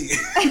empty.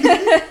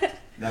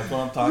 That's what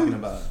I'm talking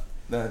about.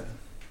 That's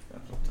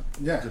what I'm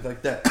talking. Yeah. Just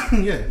like that.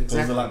 Yeah, exactly.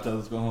 Close the laptop.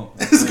 Let's go home.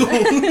 Let's go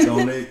home.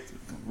 Donate.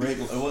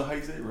 How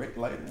you say it? Rate,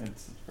 like, and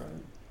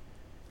subscribe.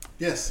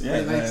 Yes.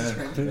 Yeah.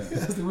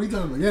 That's what we're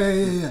talking about.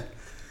 Yeah.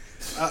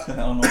 I don't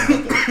know about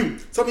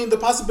that. So I mean, the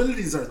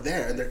possibilities are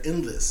there and they're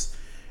endless,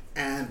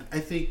 and I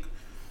think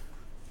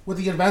with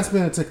the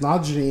advancement of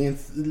technology and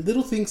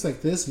little things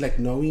like this, like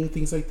knowing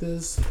things like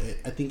this,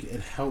 I think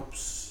it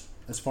helps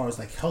as far as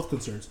like health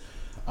concerns.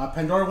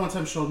 Pandora one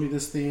time showed me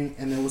this thing,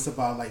 and it was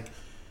about like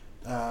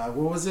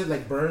what was it,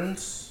 like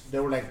burns? They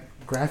were like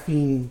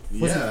graphene.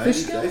 Was it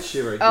fish scales? That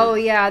shit right Oh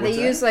there. yeah, What's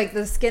they that? use like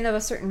the skin of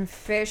a certain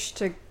fish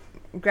to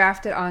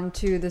graft it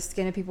onto the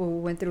skin of people who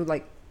went through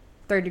like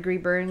third-degree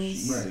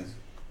burns. Right.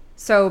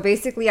 So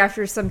basically,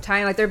 after some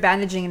time, like they're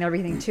bandaging and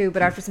everything too,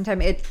 but after some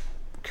time, it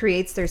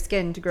creates their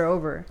skin to grow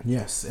over.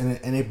 Yes,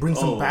 and it brings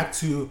them back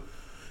to.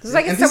 This is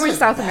like in somewhere in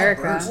South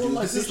America. Burns, dude.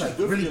 Well, This is like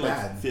really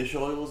bad. Like fish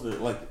oils,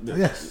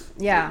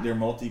 They're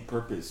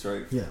multi-purpose,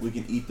 right? Yeah. We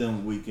can eat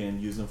them. We can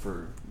use them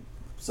for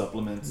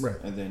supplements, right?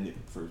 And then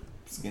for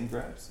skin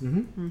grafts.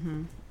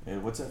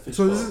 What's that fish?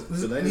 So called?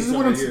 this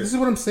is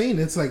what I'm saying.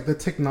 It's like the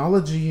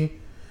technology.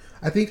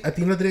 I think at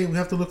the end of the day, we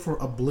have to look for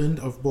a blend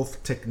of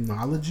both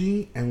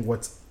technology and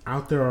what's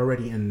out there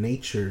already in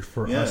nature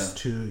for us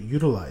to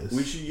utilize.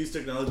 We should use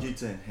technology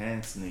to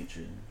enhance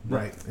nature.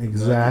 Right,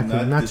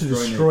 exactly. Not to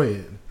destroy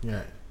it.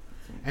 Yeah.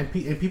 And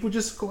people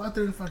just go out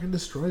there and fucking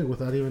destroy it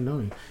without even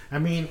knowing. I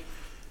mean,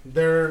 and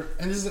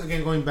this is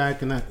again going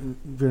back and not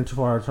veering too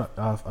far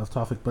off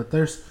topic, but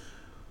there's,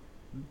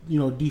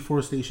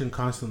 deforestation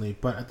constantly.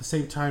 But at the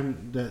same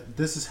time that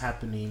this is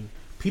happening,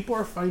 people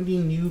are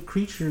finding new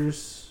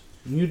creatures,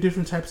 new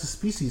different types of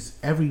species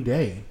every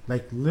day.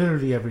 Like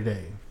literally every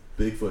day.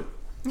 Bigfoot.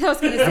 I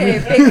was going to say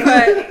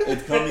Bigfoot.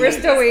 It's coming. We're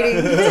still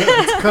waiting.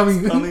 It's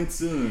coming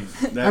soon.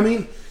 I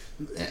mean,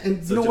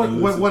 and you know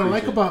what I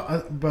like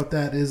about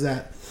that is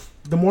that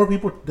the more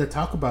people that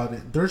talk about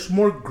it, there's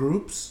more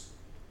groups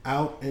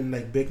out in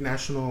like big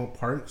national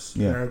parks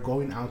that are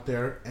going out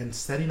there and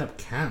setting up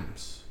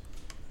cams.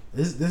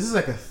 This is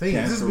like a thing.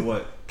 Cams this is for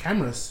what?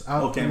 Cameras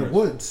out in the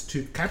woods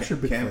to capture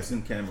Bigfoot. Camps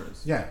and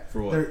cameras. Yeah.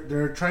 For what?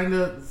 They're trying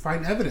to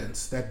find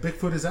evidence that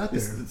Bigfoot is out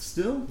there.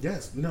 Still?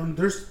 Yes. No.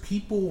 There's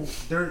people.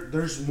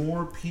 There's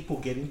more people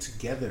getting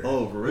together.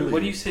 Oh, really?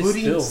 What do you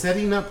say?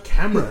 Setting up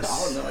cameras.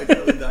 Oh no! I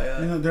totally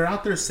die. They're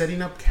out there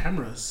setting up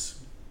cameras.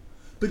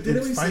 But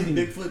didn't we say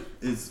Bigfoot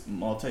is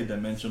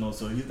multi-dimensional,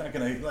 so he's not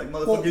gonna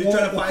motherfucker. You're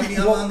trying to find me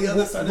on the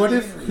other side. What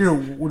if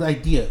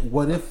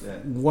What if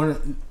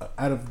one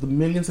out of the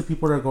millions of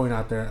people that are going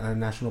out there in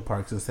national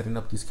parks and setting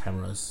up these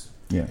cameras,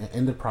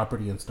 in the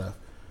property and stuff,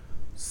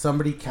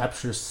 somebody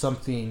captures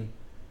something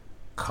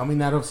coming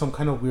out of some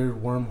kind of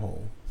weird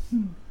wormhole,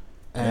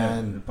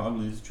 and it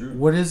probably is true.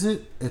 What is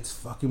it? It's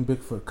fucking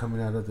Bigfoot coming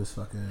out of this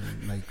fucking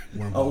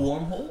wormhole. A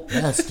wormhole?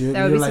 Yes, dude.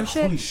 That would You're be like,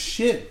 some holy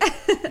shit.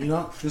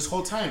 This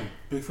whole time,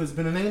 Bigfoot's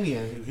been an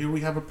alien. Here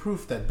we have a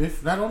proof that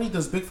not only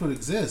does Bigfoot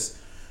exist,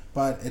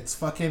 but it's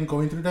fucking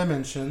going through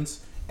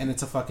dimensions, and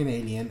it's a fucking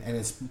alien, and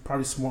it's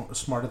probably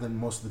smarter than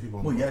most of the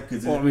people. Well, yeah,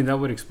 because that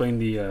would explain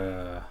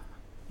the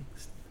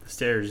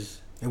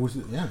stairs It was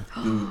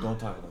Dude, don't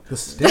talk about the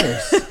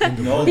stairs.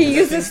 No, he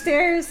used the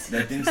stairs.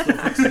 That thing still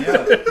freaks me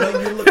out.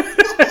 Like you look,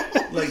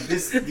 like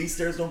these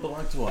stairs don't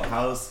belong to a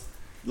house.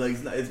 Like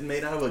it's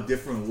made out of a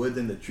different wood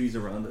than the trees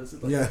around us.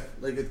 It's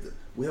like,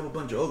 we have a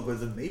bunch of oak, but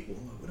it's a maple.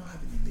 I'm like, we don't have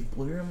any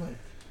maple here. I'm like,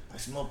 I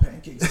smell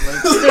pancakes.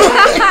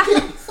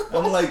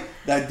 I'm like,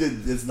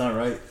 it's not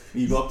right.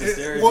 You go up the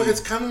stairs. Well,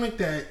 it's kind of like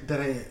that.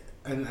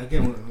 And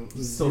again,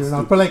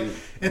 so but like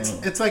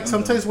it's like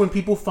sometimes when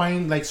people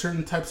find like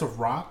certain types of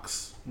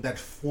rocks that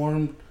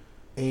form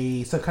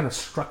some kind of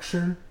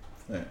structure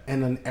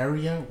in an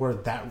area where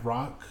that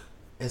rock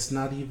is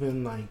not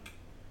even like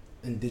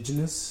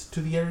indigenous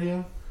to the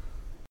area.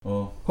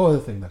 Oh, whole other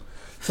thing though.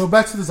 So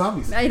back to the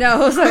zombies. I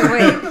know. I was like,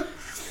 wait.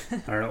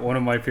 I don't know. One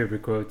of my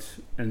favorite quotes,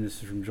 and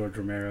this is from George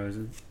Romero.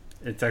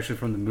 It's actually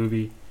from the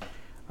movie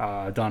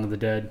Dawn of the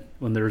Dead.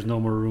 When there is no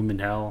more room in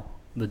hell,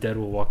 the dead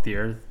will walk the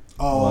earth.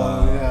 Oh,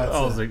 wow. Yeah.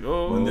 I was like,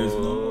 oh. When there's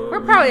no more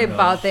We're probably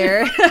about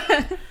there.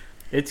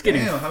 It's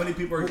getting. Damn, how many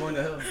people are going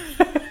to hell?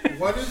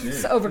 What if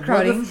it's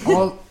overcrowding?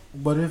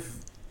 What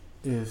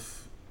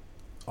if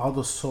all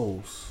the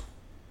souls,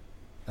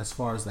 as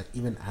far as like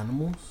even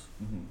animals,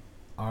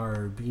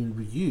 are being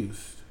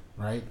reused,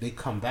 right? They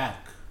come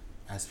back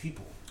as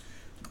people.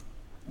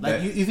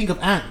 Like you think of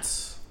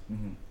ants,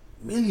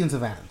 millions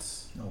of ants.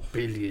 No,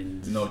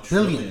 billions. No,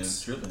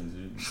 trillions.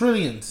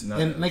 Trillions.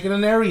 And like in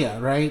an area,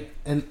 right?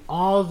 And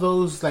all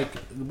those, like,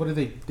 what are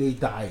they? They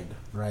died,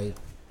 right?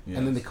 Yes.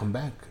 And then they come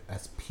back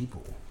as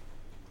people.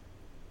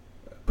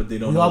 But they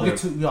don't. We all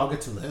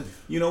get to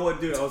live. You know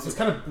what, dude? It's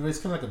kind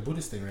of like a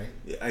Buddhist thing, right?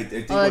 I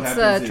think it's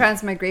the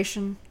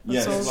transmigration.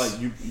 Yes, it's like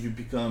you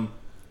become.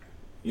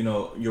 You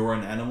know, you're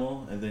an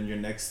animal, and then your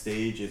next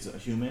stage is a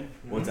human.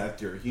 What's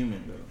after a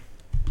human, though?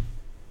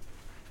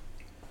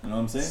 You know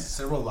what I'm saying?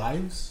 Several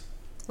lives.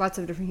 Lots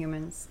of different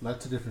humans.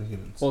 Lots of different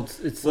humans. Well,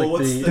 it's like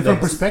the different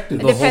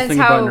perspectives. It depends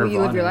how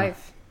you live your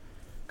life.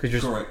 Because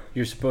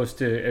you're supposed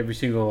to, every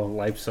single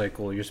life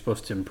cycle, you're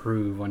supposed to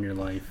improve on your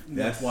life.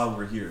 That's why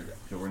we're here.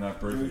 So we're not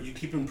perfect. You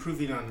keep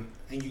improving on,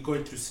 and you're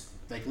going through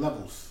like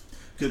levels.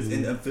 Because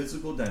in a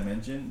physical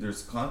dimension,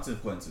 there's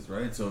consequences,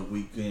 right? So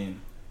we can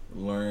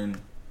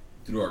learn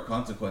through our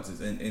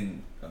consequences.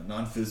 In a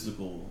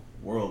non-physical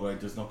world, right?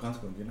 There's no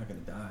consequence. You're not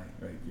going to die,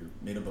 right? You're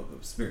made up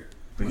of spirit.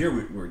 But here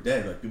we're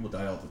dead. Like people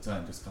die all the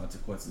time. There's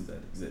consequences that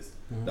exist.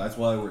 That's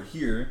why we're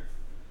here,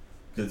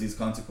 because these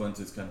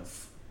consequences kind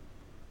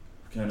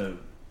of,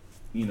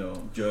 you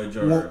know, judge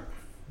our. Well,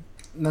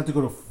 not to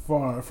go too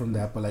far from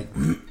that, but like,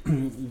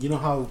 you know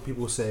how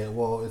people say,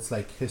 well, it's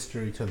like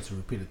history tends to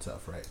repeat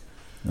itself, right?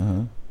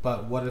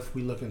 But what if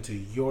we look into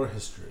your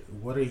history?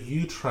 What are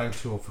you trying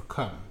to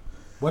overcome?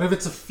 What if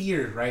it's a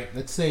fear, right?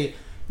 Let's say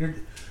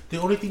the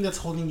only thing that's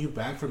holding you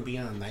back from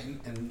being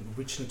enlightened and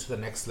reaching to the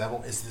next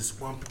level is this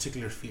one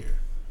particular fear.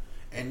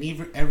 And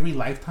every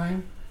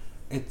lifetime,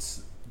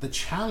 it's the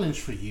challenge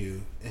for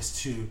you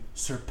is to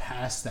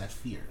surpass that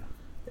fear.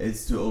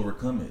 It's to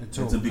overcome it.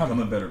 To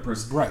become a better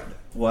person. Right.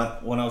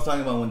 When I was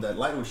talking about when that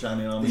light was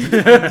shining on me. And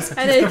then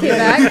it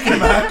came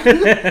back.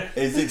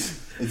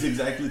 It's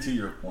exactly to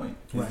your point.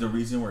 Right. The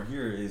reason we're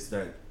here is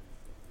that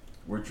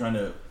we're trying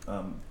to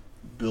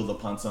build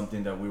upon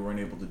something that we weren't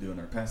able to do in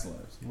our past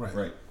lives.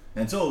 Right.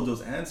 And so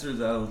those answers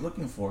that I was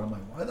looking for, I'm like,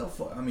 why the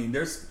fuck? I mean,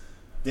 there's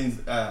things,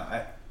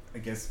 I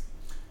guess,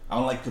 I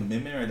don't like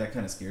commitment, right? That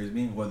kind of scares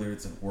me, whether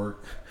it's at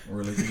work or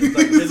relationships.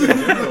 Like, just in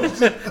general,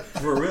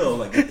 for real.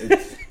 Like,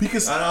 it's,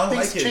 because I don't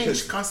things like it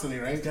change constantly,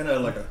 right? It's kind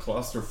of like a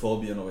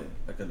claustrophobia in a way,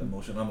 like an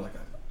emotion. I'm like,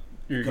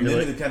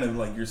 commitment is kind of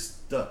like you're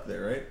stuck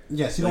there, right?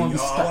 Yes, you don't want to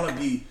be stuck. I want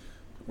to be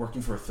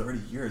working for 30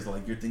 years,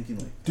 like you're thinking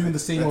like doing the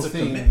same old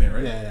thing. That's a commitment,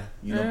 right? Yeah.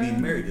 You know,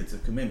 being married, it's a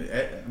commitment.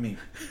 I mean,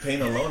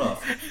 paying a loan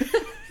off.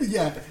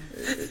 Yeah.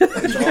 It's all,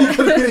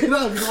 you don't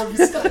want to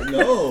be stuck.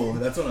 No,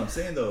 that's what I'm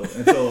saying though.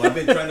 And so I've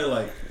been trying to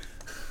like,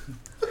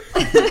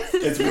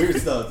 it's weird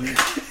stuff, dude.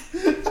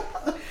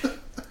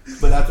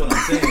 But that's what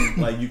I'm saying.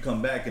 Like you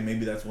come back, and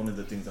maybe that's one of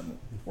the things I'm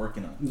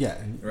working on. Yeah.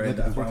 Right.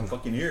 That's why I'm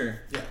fucking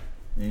here. Yeah.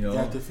 You know, you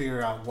have to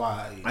figure out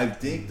why. I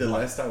think the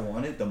less I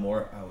wanted, the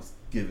more I was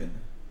given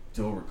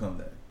to overcome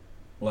that.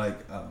 Like,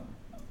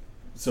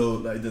 so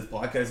like this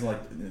podcast, like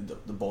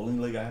the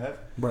bowling league I have,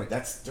 right?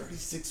 That's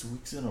 36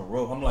 weeks in a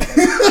row. I'm like,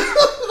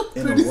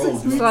 in a row, dude.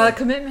 It's a lot of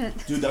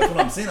commitment, dude. That's what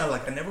I'm saying.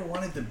 I never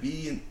wanted to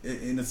be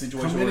in a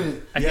situation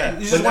committed. Where,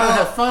 you just want to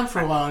have fun for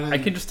a while. I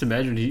can just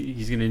imagine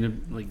he's gonna end up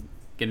like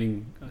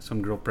getting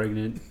some girl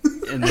pregnant,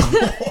 and then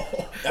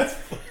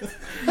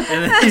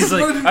and then he's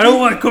like, I don't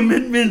want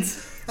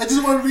commitments. I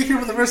just want to be here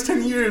for the first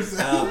 10 years.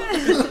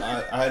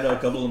 I had a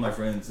couple of my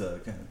friends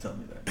kind of tell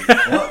me that.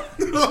 What?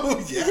 Oh,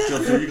 yeah.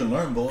 So you can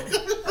learn, boy. You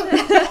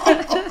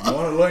want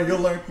to learn, you'll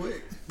learn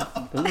quick.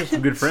 Those are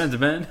some good friends,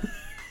 man.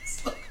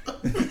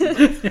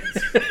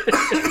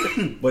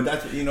 But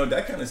that's,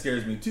 that kind of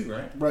scares me too,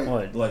 right? Right.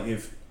 What? Like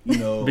if,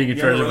 being in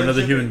charge of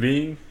another human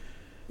being?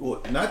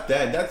 Well, not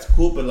that. That's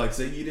cool, but like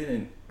say you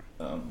didn't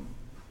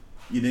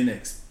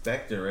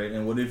expect it, right?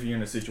 And what if you're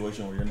in a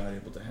situation where you're not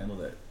able to handle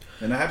that?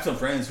 And I have some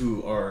friends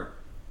who are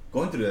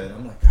going through that.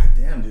 I'm like, God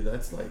damn, dude,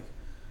 that's like,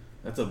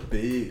 That's a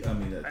big. I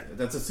mean,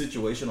 that's a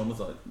situation almost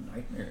a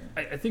nightmare.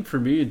 I think for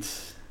me,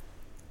 it's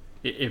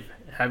if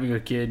having a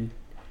kid,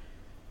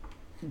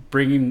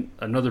 bringing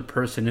another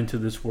person into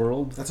this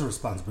world. That's a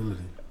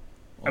responsibility.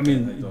 I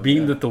mean,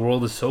 being that the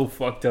world is so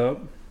fucked up,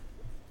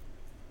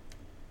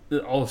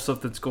 all the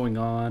stuff that's going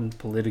on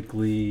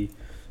politically,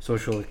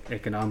 social,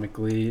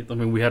 economically. I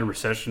mean, we had a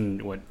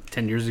recession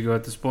 10 years ago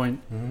at this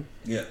point. Mm-hmm.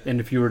 Yeah. And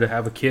if you were to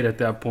have a kid at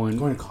that point,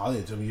 going to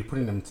college, I mean, you're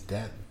putting them to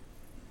debt.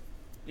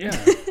 Yeah.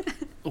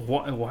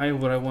 Why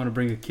would I want to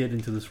bring a kid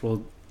into this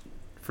world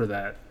for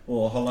that?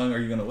 Well, how long are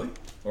you gonna wait?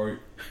 Or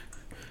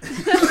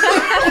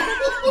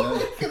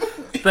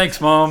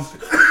thanks, Mom.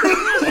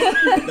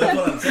 That's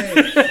what I'm saying.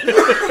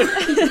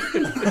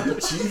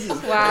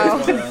 Jesus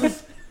wow.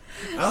 Christ,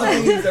 I don't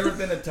think there's ever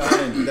been a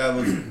time that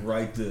was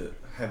right to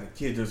have a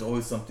kid. There's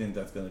always something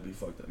that's gonna be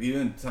fucked up.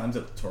 Even in times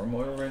of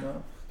turmoil right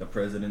now, the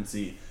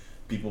presidency,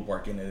 people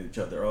barking at each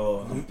other.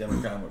 Oh, I'm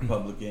Democrat, I'm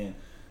Republican.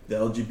 The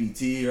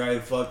LGBT,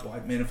 right? Fuck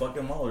white men and fuck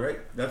them all, right?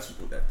 That's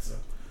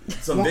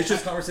some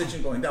vicious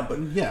conversation going down. But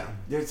yeah,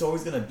 there's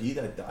always gonna be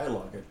that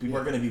dialogue. People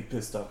are gonna be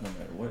pissed off no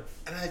matter what.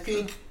 And I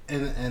think,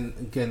 and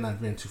again,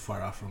 not being too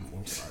far off from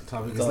our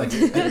topic. It's I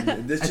think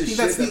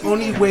that's the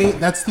only way.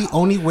 That's the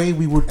only way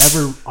we would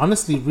ever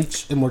honestly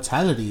reach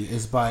immortality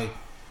is by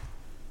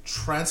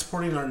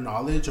transporting our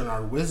knowledge and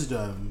our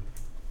wisdom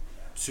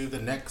to the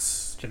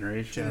next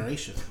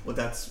generation. Well,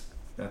 that's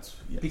yes.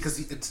 Because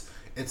it's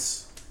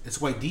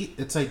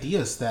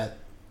ideas that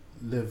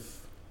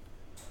live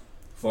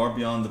far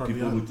beyond the far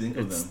people beyond. who think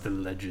of them. It's the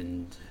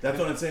legend. That's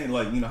what I'm saying.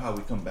 Like, you know how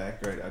we come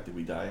back right after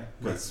we die,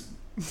 because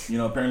you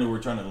know apparently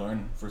we're trying to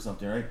learn for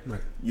something, right?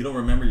 Right. You don't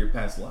remember your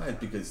past life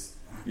because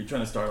you're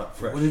trying to start out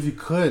fresh. What if you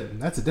could?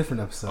 That's a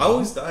different episode. I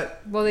always thought.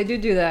 Well, they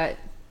do that.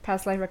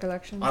 Past life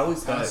recollection. I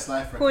always thought.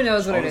 Who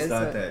knows what I it always is?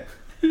 thought But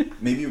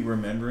that maybe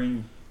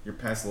remembering your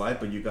past life,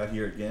 but you got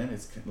here again.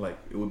 It's like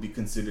it would be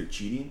considered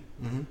cheating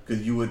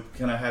because you would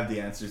kind of have the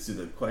answers to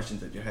the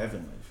questions that you have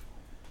in life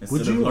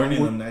instead of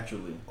learning them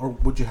naturally. Or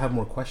would you have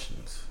more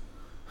questions?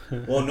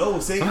 Well, no.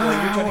 Say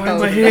like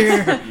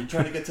you're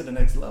trying to get to the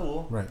next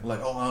level, right? Like,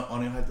 oh, I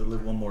only have to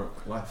live one more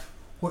life.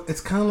 Well,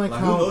 it's kind of like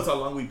how who knows how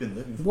long we've been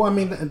living for. Well, I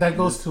mean that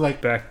goes to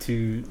like back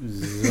to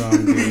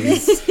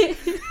zombies.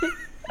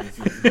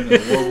 It's been a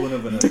whirlwind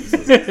of an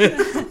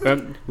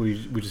episode.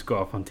 We just go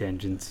off on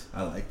tangents.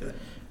 I like that.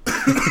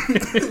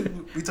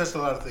 We touched a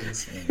lot of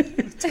things.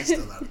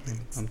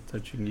 I'm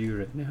touching you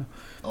right now.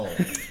 Oh.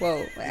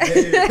 Whoa.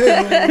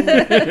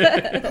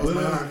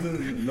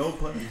 No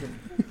pun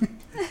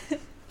intended.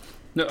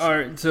 No, all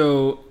right.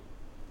 So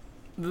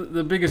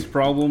the biggest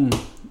problem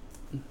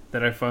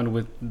that I found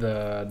with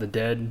the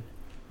dead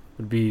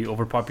would be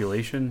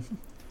overpopulation.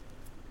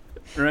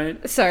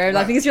 Right? Sorry, I'm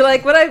laughing because you're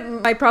like,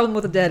 my problem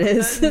with the dead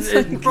is. If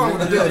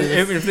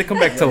they come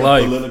back to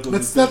life,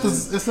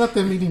 it's not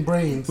them eating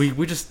brains.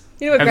 We just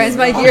you know what grinds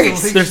my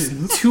gears?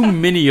 There's too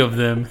many of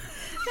them.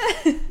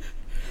 I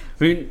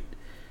mean,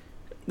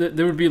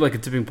 there would be like a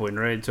tipping point,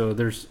 right? So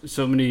there's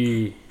so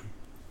many.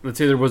 Let's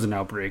say there was an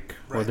outbreak,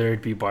 or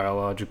there'd be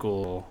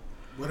biological.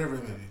 Whatever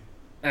it may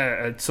be.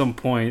 At some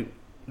point,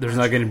 there's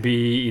not going to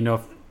be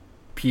enough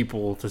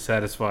people to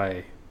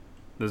satisfy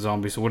the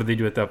zombies. So what do they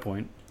do at that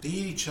point? They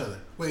eat each other.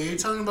 Wait, are you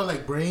talking about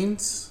like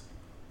brains?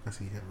 I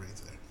see you have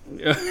brains there.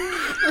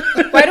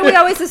 Why do we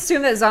always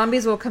assume that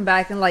zombies will come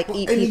back and like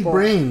eat people? Eat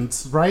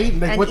brains, right?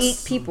 Like and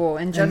eat people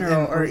in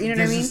general, or you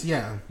know what I mean?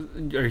 Yeah.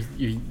 Or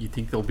you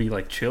think they'll be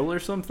like chill or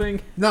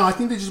something? No, I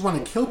think they just want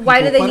to kill people.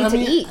 Why do they need to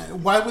eat?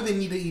 Why would they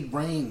need to eat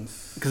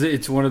brains? Because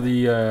it's one of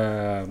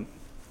the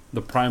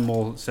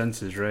primal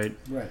senses, right?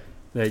 Right.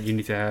 That you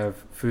need to have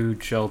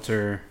food,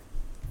 shelter,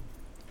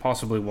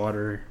 possibly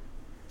water.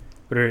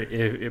 But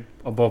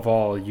above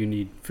all, you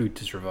need food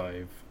to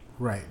survive.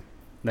 Right.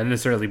 Not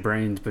necessarily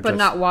brains, but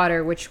not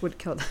water, which would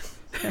kill them.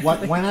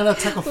 Why not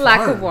attack a farm?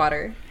 Lack of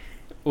water.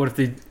 What if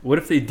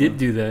they did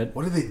do that?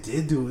 What if they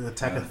did do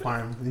attack a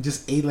farm and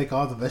just ate like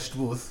all the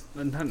vegetables?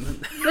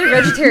 They're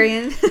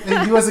vegetarian.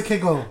 And you as a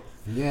kid go,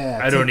 yeah.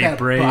 I don't eat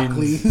brains.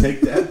 Broccoli.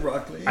 Take that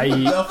broccoli.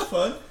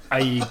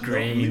 I eat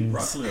grains.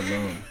 Broccoli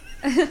alone.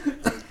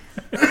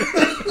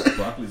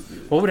 Broccoli's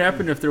good. What would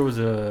happen if there was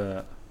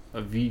a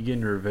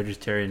vegan or a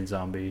vegetarian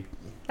zombie?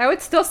 That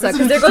would still suck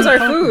because there goes our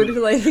food.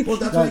 Like, well,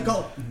 that's what they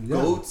call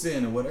goats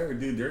and whatever,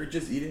 dude. They're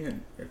just eating it.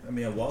 I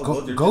mean, a wild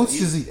goat. Goats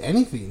just eat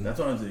anything. That's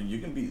what I'm saying. You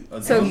can be.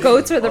 So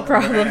goats are the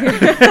problem here.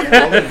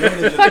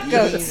 Fuck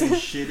goats.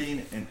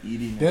 Shitting and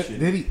eating.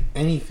 They eat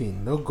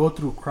anything. They'll go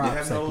through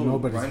crops like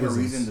nobody's business. There's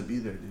no reason to be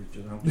there,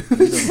 dude.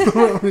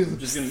 I'm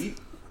just gonna eat.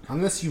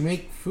 Unless you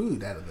make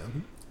food out of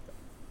them.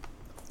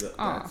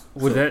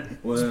 Would that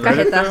spread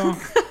it though?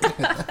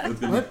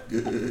 What?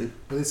 Would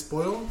they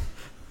spoil?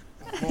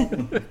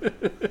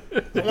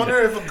 I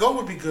wonder if a goat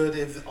would be good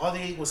if all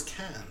they ate was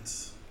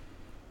cans.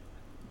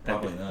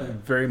 Probably not.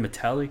 Very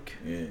metallic.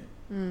 Yeah.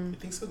 You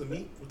think so? The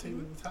meat would take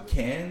metallic?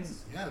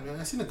 Cans? Yeah, man.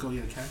 I seen a goat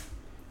eat a can.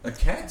 A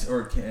cat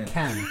or a can?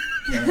 Can.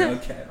 A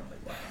cat. I'm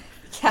like, wow.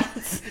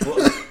 Cats.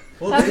 Well,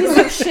 That'd be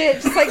some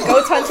shit. Just like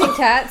goats hunting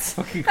cats.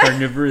 Fucking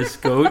carnivorous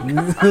goat.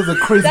 There's a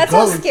crazy That's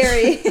goat. so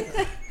scary.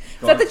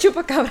 Is that the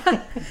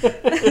chupacabra?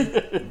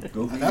 At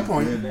that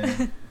point,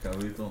 man.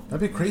 That'd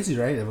be crazy,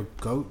 right? If a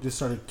goat just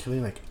started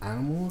killing like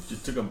animals.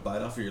 Just took a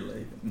bite off of your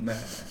leg. Man.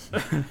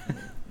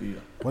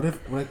 What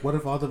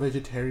if all the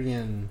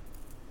vegetarian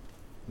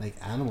like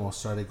animals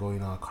started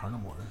going on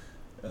carnivore?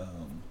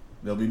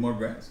 There'll be more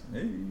grass.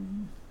 Hey.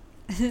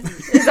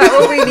 Is that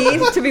what we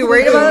need to be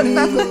worried about?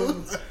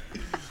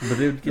 But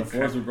they would The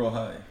forest would grow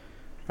high.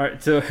 All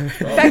right, so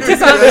Back to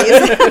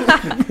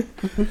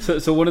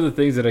zombies. so one of the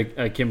things that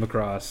I came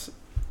across,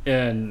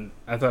 and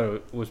I thought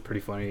it was pretty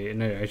funny,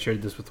 and I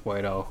shared this with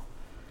White Owl,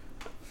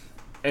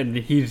 and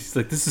he's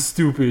like, "This is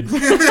stupid."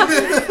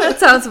 That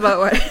sounds about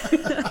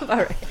what? All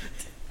right.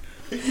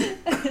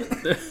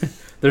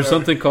 There's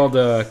something called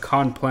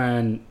Con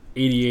Plan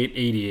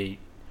 8888,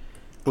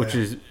 which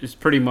is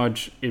pretty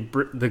much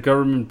the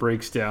government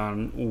breaks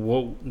down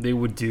what they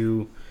would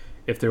do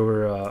if there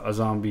were a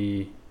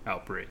zombie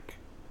outbreak.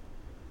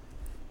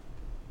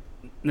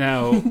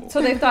 Now,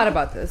 So they've thought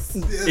about this.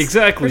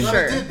 exactly. For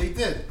sure. They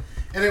did.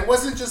 And it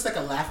wasn't just like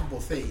a laughable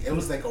thing. It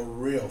was like a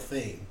real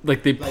thing.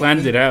 Like they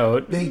planned it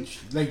out. They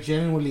like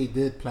genuinely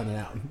did plan it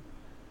out.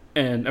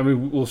 And I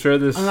mean, we'll share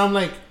this. And I'm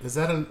like, is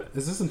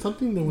this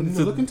something that we need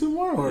to look into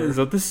more? Or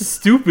So this is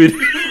stupid.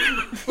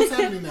 what's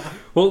happening now?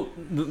 Well,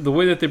 the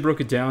way that they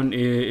broke it down,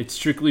 it's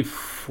strictly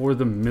for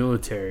the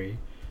military.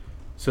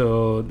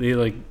 So they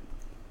like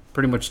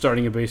pretty much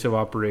starting a base of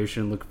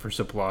operation, looking for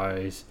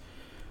supplies,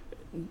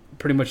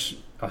 pretty much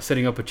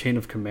setting up a chain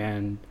of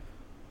command.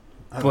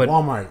 At But-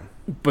 Walmart.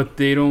 But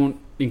they don't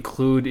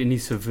include any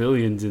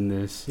civilians in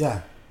this.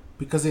 Yeah.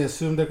 Because they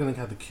assume they're going to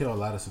have to kill a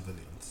lot of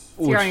civilians.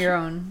 So you're on your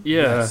own.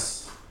 Yeah.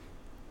 Yes.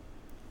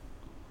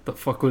 The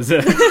fuck was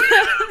that?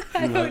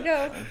 I don't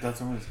know. That's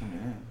somebody's coming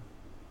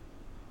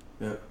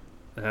in. Yeah.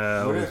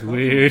 That was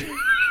weird.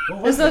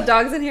 There's no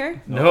dogs in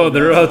here? No,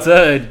 they're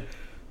outside.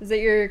 Is it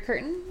your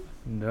curtain?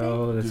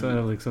 No, that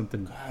sounded like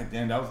something. God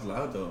damn, that was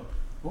loud though.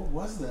 What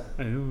was that?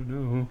 I don't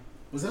know.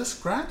 Was that a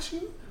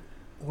scratching?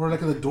 Or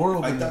like the door I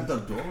opening? thought the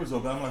door was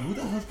open. I'm like, who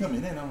the hell's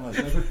coming in? I'm like,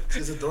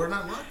 Is the door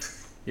not locked?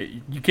 Yeah,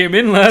 you came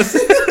in last.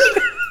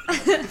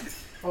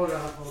 Hold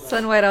on.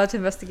 Send White out to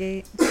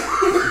investigate.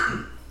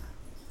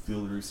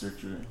 field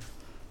researcher.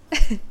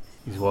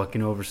 He's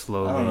walking over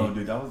slowly. I don't know,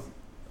 dude. That was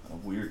a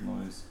weird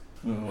noise.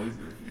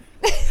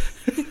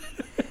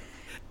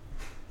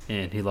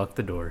 And he locked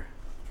the door.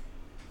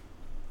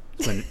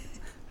 When,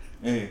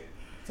 Hey,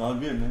 it's all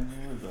good, man.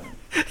 What was that?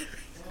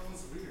 That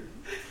was weird.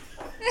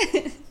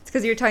 It's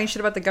because you're talking shit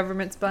about the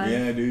government spying.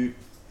 Yeah, dude.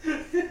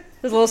 There's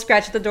a little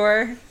scratch at the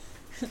door.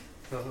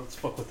 let's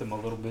fuck with him a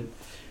little bit.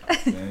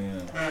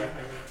 Damn.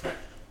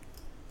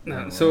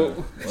 No,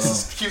 so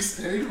Well, Keep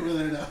staring over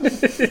there now. You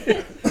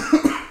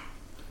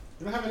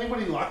don't have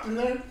anybody locked in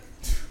there?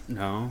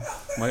 no,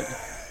 what?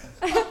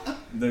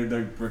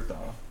 they're bricked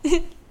off.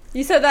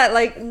 You said that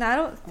like, no, I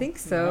don't think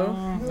so.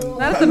 No,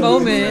 Not at the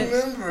moment.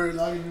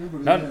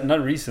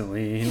 Not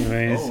recently,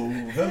 anyways.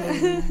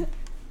 Oh,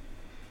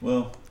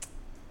 hello.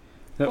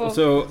 Well,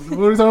 So What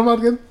are we talking about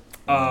again?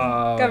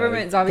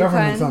 Government zombie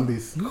Government plan.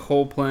 zombies.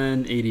 Coal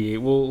Plan 88.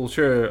 We'll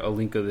share a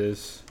link of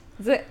this.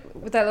 Is it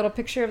with that little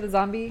picture of the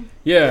zombie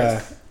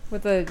Yeah,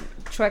 with the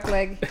Shrek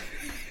leg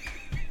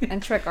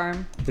and Shrek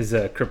arm? is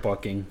crip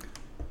walking.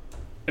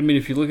 I mean,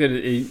 if you look at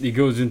it, it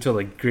goes into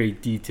like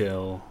great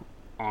detail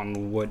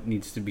on what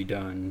needs to be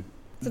done.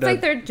 So it's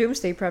like they're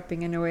doomsday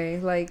prepping in a way,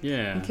 like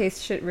Yeah. in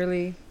case shit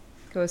really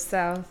goes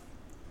south.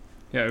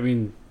 Yeah, I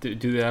mean, do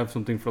they have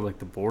something for like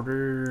the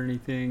border or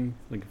anything?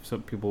 Like if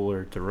some people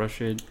were to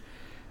rush it,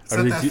 It's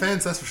not that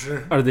fence, that's for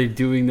sure. are they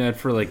doing that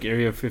for like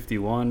Area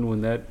 51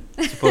 when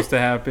that's supposed to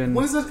happen?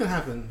 When is that gonna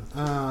happen?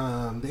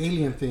 The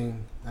alien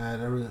thing at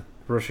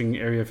Rushing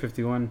Area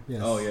 51?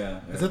 yes. oh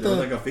yeah. Is that There was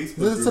the like a Facebook Is it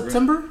group, right?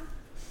 September?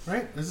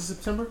 Right? Is it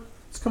September?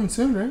 It's coming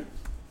soon, right?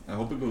 I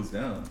hope it goes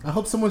down. I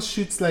hope someone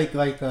shoots like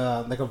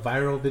a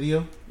viral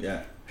video,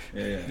 Yeah.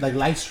 like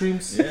live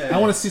streams. Yeah. I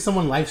want to see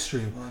someone live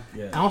stream.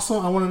 Yeah. Also,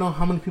 I want to know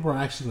how many people are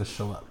actually gonna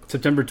show up.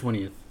 September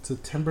 20th.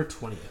 September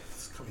 20th.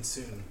 It's coming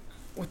soon.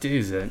 What day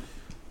is that?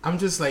 I'm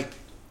just like,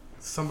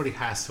 somebody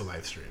has to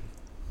live stream.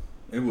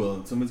 It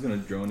will. Someone's gonna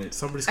drone it.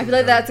 Somebody's. I Gonna feel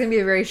like do it. that's gonna be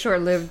a very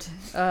short-lived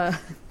Well,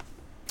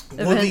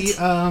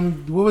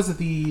 event. what was it?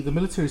 The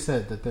military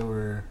said that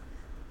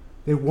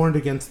they warned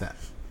against that.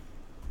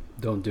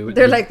 Don't do it.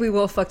 They're like, we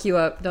will fuck you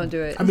up. Don't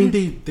do it. I mean,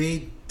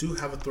 they do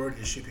have authority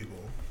to shoot people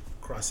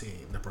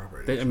crossing the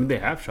property. they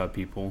have shot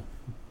people.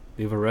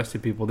 They've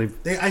arrested people. They've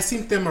I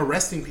seen them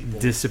arresting people.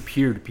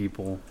 disappeared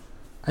people.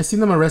 I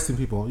seen them arresting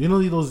people. You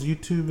know those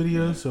YouTube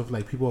videos of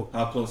like people.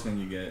 How close can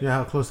you get? Yeah,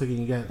 how close they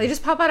can get. They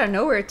just pop out of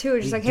nowhere too.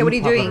 It's just They like, hey, do what are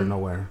you pop out of doing?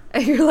 nowhere.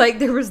 And you're like,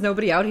 there was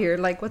nobody out here.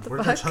 Like, what the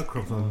Where'd that fuck? truck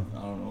come from?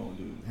 I don't know,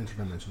 dude.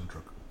 Interdimensional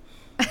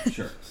truck.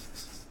 Sure.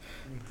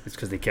 It's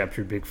because they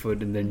captured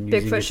Bigfoot and then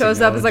using Bigfoot this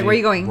shows up. It's like, where are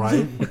you going?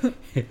 Right?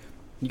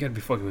 You gotta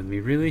be fucking with me,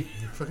 really?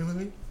 You're fucking with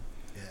me?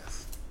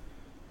 Yes.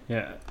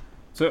 Yeah.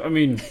 So I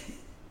mean,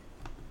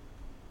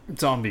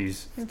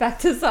 Zombies. Back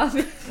to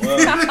zombies. Well,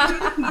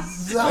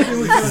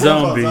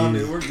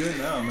 Zombies. We're good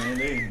now, man.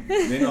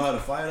 They know how to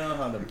fight them,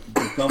 how to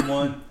become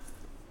one,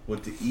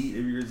 what to eat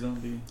if you're a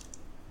zombie.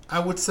 I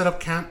would set up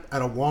camp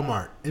at a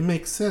Walmart. It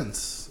makes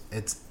sense.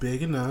 It's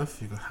big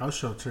enough. You got house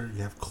shelter.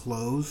 You have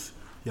clothes.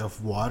 You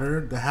have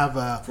water. They have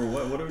a For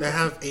what? What are they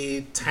have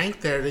a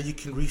tank there that you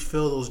can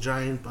refill those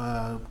giant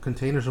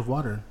containers of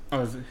water.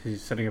 Oh,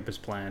 he's setting up his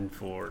plan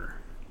for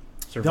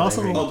They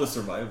also surviving. the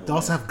survival. They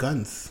also have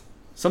guns.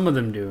 Some of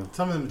them do.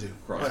 Some of them do.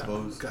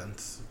 Crossbows. But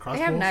guns. They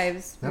Crossbows. have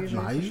knives. They have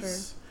usually, for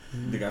knives.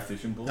 They got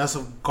fishing poles. That's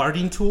some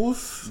guarding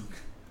tools.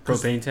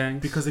 Propane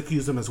tanks. Because they can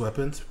use them as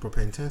weapons.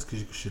 Propane tanks, because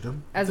you can shoot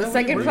them. As Is a that what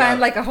second you plan,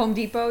 got? like a Home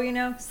Depot, you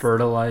know?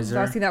 Fertilizer.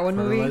 I've seen that one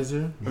movie.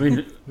 Fertilizer. I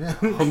mean, Yeah.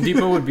 Home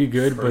Depot would be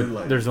good, but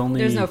Fertilizer. there's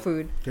only... There's no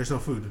food. There's no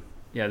food.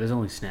 Yeah, there's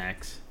only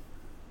snacks.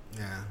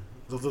 Yeah.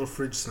 Those little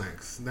fridge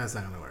snacks. That's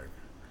not going to work.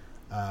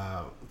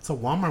 So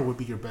Walmart would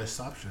be your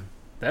best option.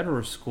 That or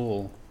a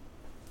school.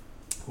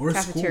 Or a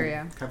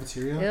Cafeteria. School.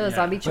 Cafeteria. Ew, Yeah.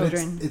 zombie But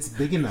children. It's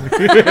big enough.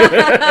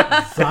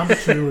 Zombie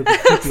children would be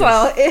creepy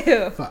Well, as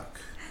ew. fuck.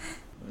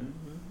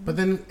 But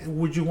then,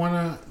 would you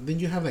wanna? Then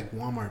you have like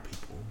Walmart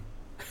people.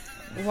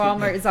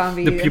 Walmart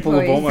zombie The people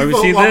of employees. Walmart. Have you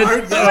People seen of that? Walmart?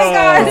 Oh my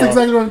God. That's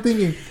exactly what I'm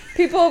thinking.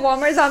 People of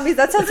Walmart zombies.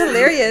 That sounds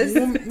hilarious.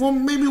 Well,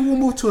 maybe we'll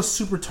move to a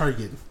super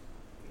Target.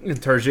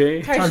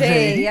 Target.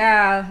 Target,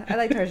 yeah. I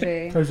like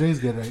Target. Target's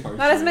good, right?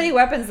 Not as many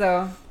weapons,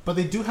 though. But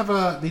they do have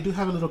a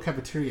little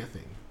cafeteria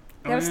thing.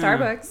 They have Oh, yeah.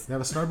 Starbucks. They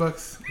have a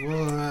Starbucks.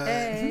 Well,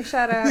 Hey,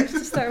 shout out to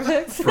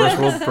Starbucks. First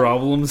world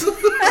problems.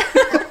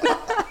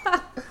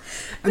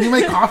 and you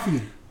make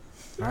coffee,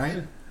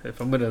 right? If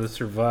I'm gonna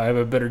survive,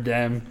 I better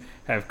damn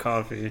have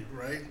coffee.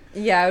 Right.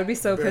 Yeah, I would be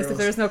so pissed if Barrels.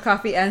 there was no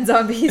coffee and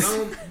zombies.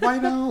 Why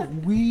not?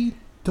 We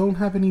don't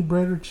have any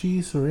bread or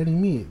cheese or any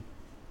meat.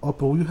 Oh,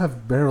 but we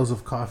have barrels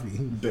of coffee.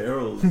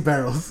 Barrels.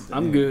 Barrels.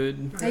 I'm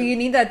good. Hey, you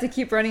need that to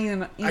keep running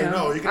them. You know, I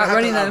know, you're gonna have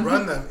outrunning to them.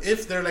 outrun them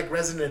if they're like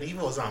Resident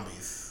Evil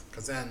zombies.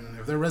 Because then,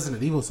 if they're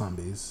Resident Evil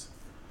zombies,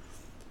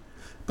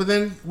 but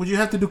then would you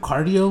have to do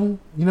cardio?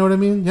 You know what I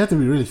mean? You have to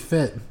be really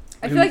fit.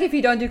 I feel like if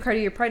you don't do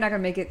cardio, you're probably not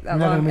gonna make it that You're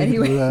not long gonna make it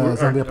anyway. through,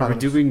 zombie Are we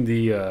apocalypse. doing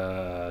the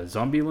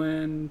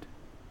Zombieland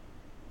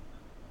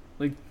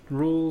like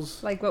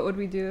rules? Like, what would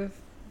we do?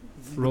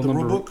 Rule the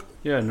number rule book?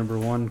 Yeah, number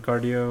 1,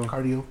 cardio.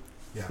 Cardio.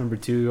 Yeah. Number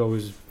 2,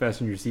 always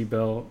fasten your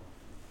seatbelt.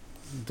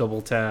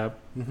 Double tap.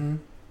 Mm-hmm.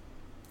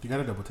 You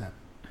gotta double tap.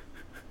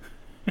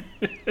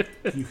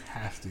 You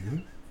have to.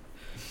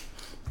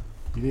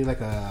 You need like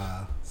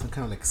some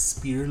kind of like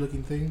spear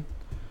looking thing,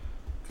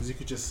 because you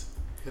could just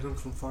hit them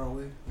from far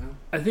away. You know?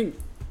 I think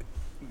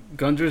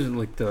guns are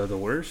like the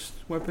worst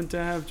weapon to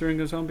have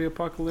during a zombie A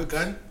apocalypse.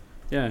 gun?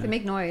 Yeah. To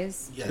make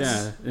noise.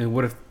 Yes. Yeah. And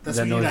what if That's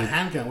that why you need noise? a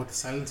handgun with the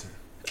silencer.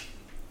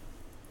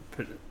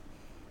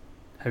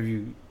 Have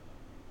you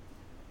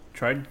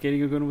tried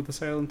getting a gun with a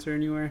silencer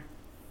anywhere?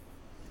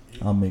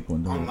 I'll make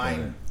one. Don't worry about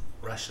Online,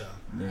 Russia.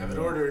 Yeah. Have it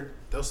ordered.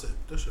 They'll ship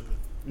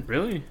it.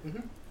 Really?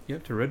 Mm-hmm. You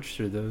have to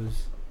register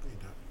those. You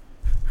don't.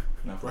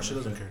 it. Not for Russia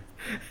doesn't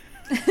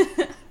nothing.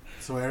 care.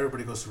 So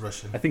everybody goes to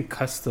Russia. I think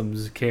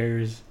customs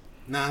cares.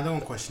 Nah, I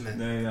don't question it.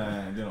 They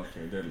don't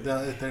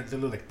care. They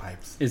look like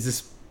pipes. Is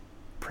this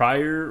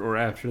prior or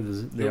after the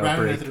They're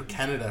routing it outbreak? through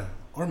Canada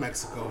or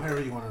Mexico,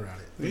 however you want to route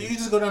it. You can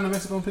just go down to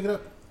Mexico and pick it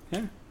up.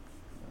 Yeah.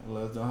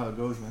 Let us know how it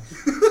goes, man.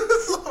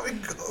 That's how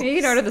it goes. You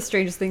can order the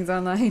strangest things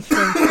online.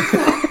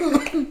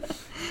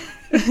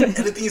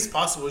 Anything is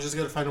possible. You just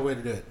got to find a way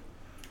to do it.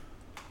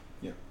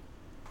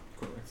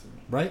 Correct. Sir.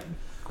 Right?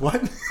 What?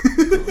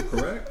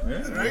 Correct.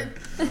 Yeah. Right?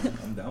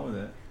 I'm down with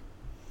that.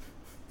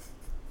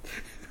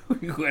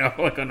 We went off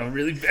like on a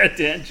really bad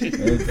tangent.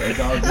 It's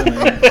all good,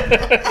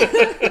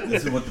 man.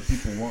 This is what the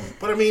people want.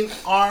 But I mean,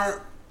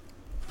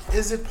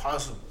 is it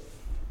possible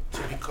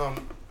to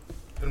become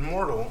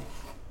immortal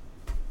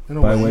in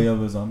a By way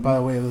of a zombie? by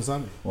way of the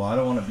zombie? Well, I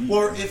don't want to be.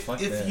 Or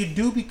Fuck if that. you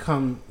do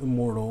become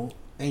immortal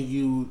and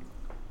you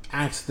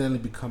accidentally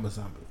become a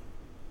zombie,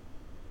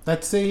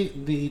 let's say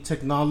the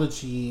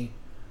technology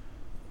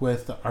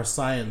with our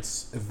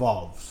science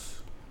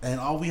evolves, and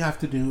all we have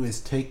to do is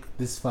take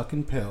this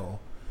fucking pill,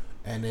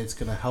 and it's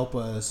gonna help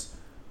us,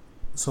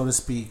 so to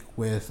speak,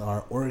 with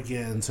our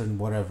organs and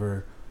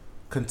whatever,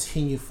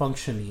 continue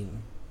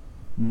functioning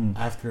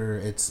after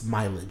its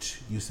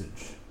mileage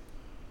usage.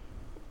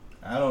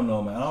 I don't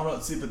know, man. I don't know.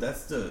 See, but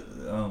that's the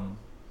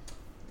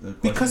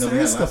Because question there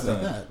we is had last stuff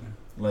like time. that.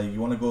 Like,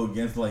 you want to go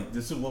against, like,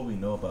 this is what we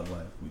know about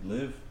life. We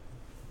live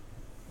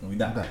and we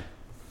die.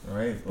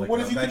 Right? But Like, what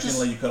if you could imagine, just-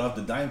 like, you cut off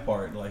the dying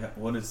part. Like,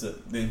 what is the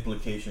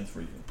implications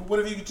for you? But what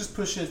if you could just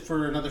push it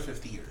for another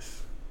 50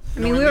 years? I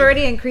mean, we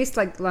already increased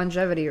like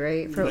longevity,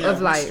 right,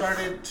 of life.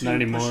 Started to Not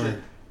push anymore.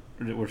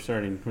 it. We're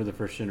starting. We're the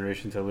first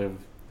generation to live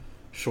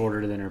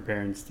shorter than our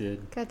parents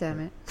did. God damn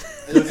it.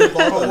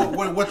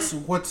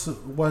 What's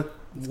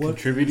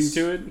Contributing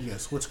to it?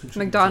 Yes, what's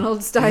contributing?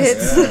 McDonald's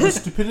diets. Yeah.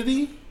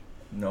 Stupidity?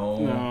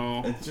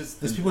 No. It's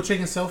just Is people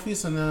taking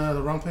selfies in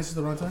the wrong places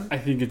at the wrong time? I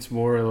think it's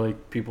more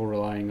like people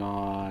relying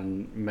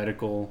on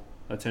medical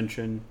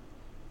attention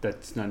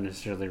that's not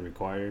necessarily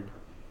required.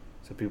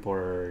 So people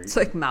are... It's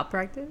like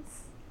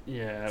malpractice?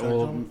 Yeah,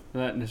 well,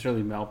 not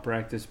necessarily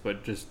malpractice,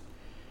 but just...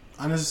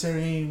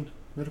 unnecessary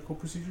medical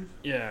procedures?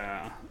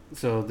 Yeah.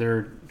 So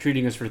they're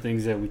treating us for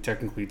things that we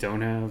technically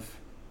don't have.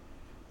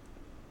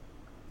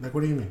 Like,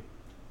 what do you mean?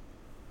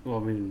 Well, I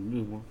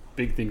mean, the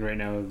big thing right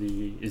now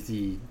is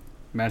the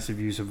massive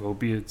use of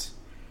opiates.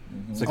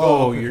 Mm-hmm. It's like,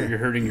 you're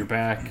hurting your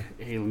back.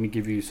 Hey, let me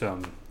give you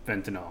some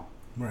fentanyl.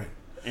 Right.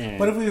 And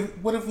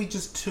what if we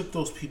just took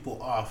those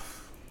people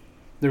off?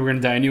 They were going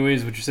to die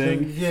anyways, what you're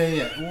saying?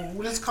 Yeah.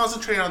 Well, let's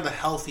concentrate on the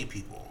healthy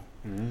people.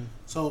 Mm-hmm.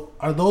 So,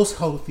 are those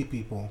healthy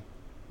people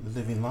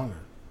living longer?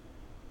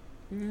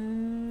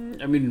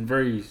 I mean,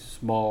 very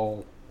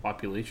small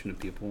population of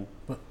people.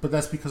 But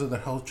that's because of their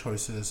health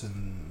choices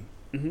and...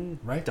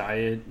 Mm-hmm. Right?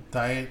 Diet.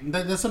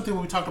 That's something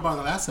we talked about in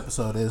the last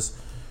episode is,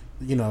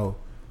 your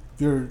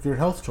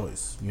health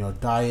choice.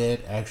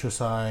 Diet,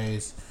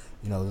 exercise,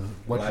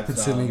 what you're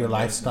consuming, your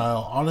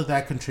lifestyle. All of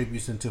that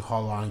contributes into how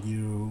long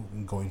you're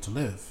going to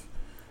live.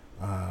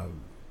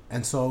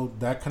 And so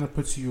that kind of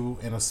puts you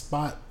in a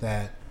spot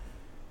that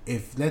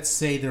if, let's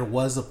say, there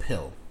was a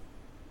pill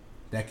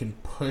that can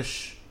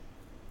push,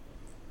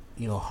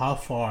 how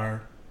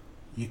far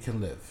you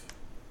can live.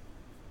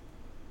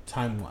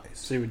 Time-wise.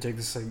 So you would take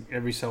this like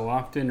every so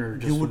often, or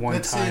just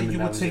one time? You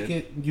would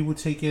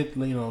take it.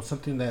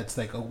 Something that's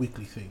like a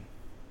weekly thing.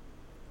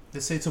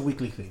 Let's say it's a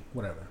weekly thing,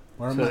 whatever,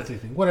 or a monthly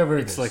thing, whatever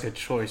it is. It's like a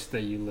choice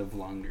that you live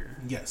longer.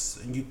 Yes,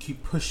 and you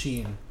keep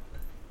pushing,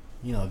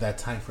 that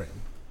time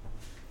frame.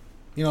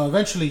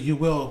 Eventually you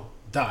will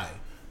die,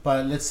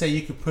 but let's say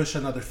you could push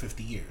another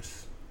 50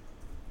 years.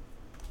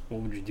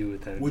 What would you do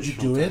with that? Would you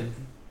do it?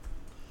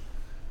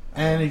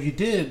 And if you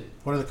did,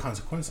 what are the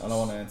consequences? I don't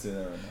want to answer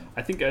that right now.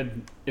 I think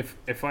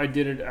if I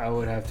did it, I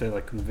would have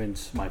to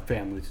convince my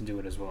family to do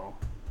it as well.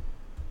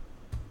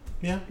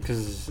 Yeah.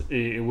 Because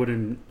it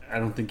wouldn't. I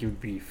don't think it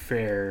would be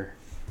fair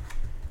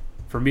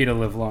for me to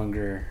live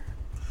longer.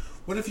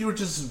 What if you were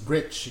just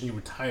rich and you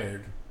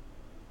retired,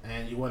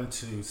 and you wanted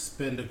to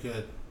spend a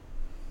good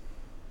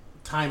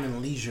time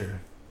and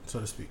leisure,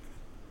 so to speak?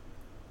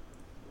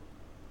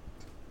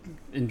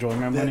 Enjoy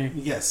my money?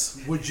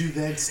 Yes. Would you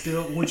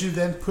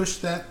then push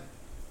that?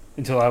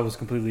 Until I was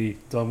completely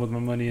done with my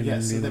money? And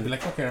then be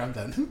like, okay, I'm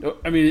done.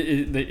 I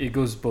mean, it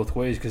goes both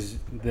ways, because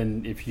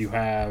then if you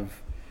have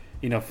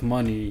enough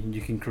money,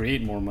 you can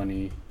create more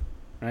money,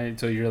 right?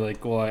 So you're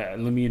like, well,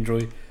 let me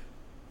enjoy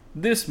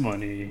this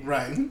money.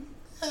 Right.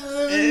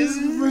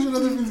 Push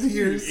another 50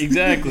 years.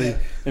 Exactly. Yeah.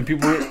 And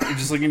people are,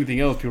 just like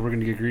anything else, people are going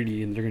to get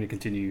greedy, and they're going to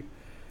continue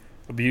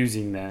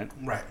abusing that.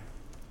 Right.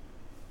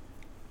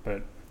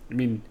 But I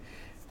mean,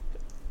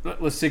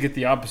 let's take it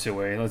the opposite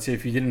way. Let's say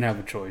if you didn't have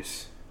a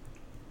choice,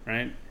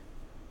 right?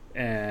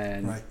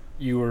 And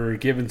you were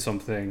given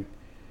something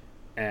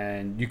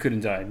and you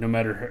couldn't die. No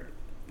matter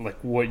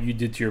what you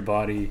did to your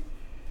body,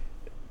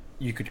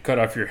 you could cut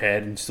off your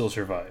head and still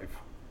survive.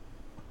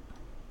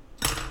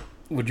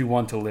 Would you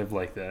want to live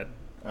like that?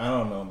 I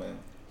don't know, man.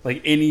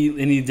 Like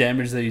any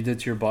damage that you did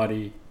to your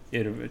body,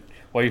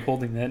 why are you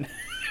holding that?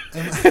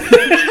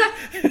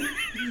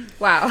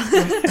 Wow.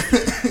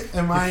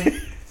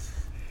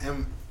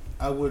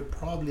 I would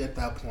probably at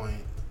that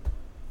point,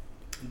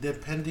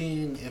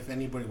 depending if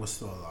anybody was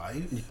still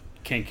alive. You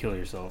can't kill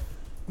yourself.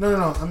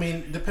 No. I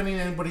mean, depending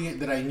on anybody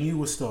that I knew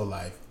was still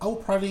alive, I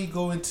would probably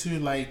go into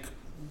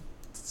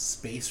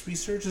space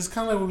research. It's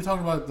kind of like what we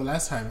talked about the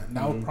last time. And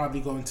I would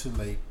probably go into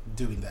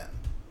doing that.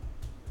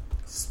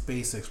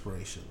 Space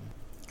exploration.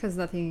 Because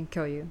nothing can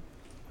kill you.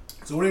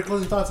 So what are your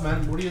closing thoughts,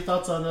 man? What are your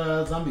thoughts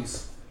on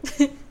zombies?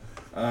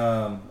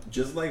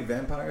 Just like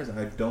vampires,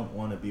 I don't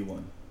want to be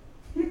one.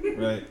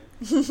 Right?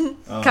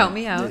 Count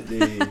me out.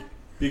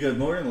 Because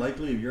more than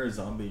likely, if you're a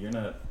zombie, you're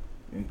not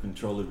in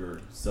control of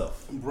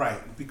yourself.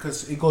 Right.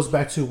 Because it goes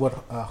back to what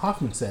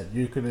Hoffman said.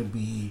 You're going to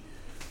be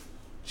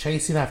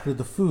chasing after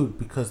the food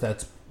because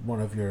that's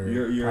one of your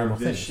you're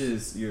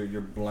vicious.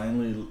 You're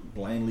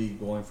blindly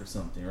going for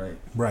something, right?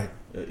 Right.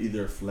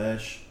 Either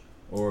flesh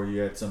or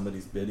you're at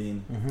somebody's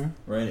bidding,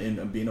 right?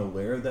 And being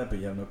aware of that, but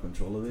you have no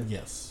control of it.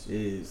 Yes.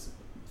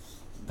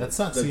 That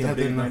sucks. So you have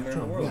no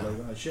control. Yeah.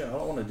 Like, shit, I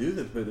don't want to do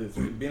this, but it's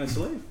being a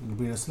slave.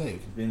 Being a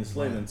slave.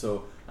 Right. And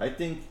so I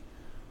think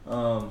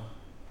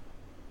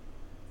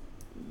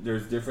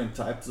there's different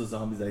types of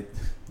zombies.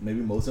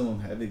 Maybe most of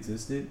them have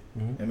existed,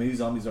 and maybe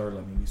zombies are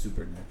maybe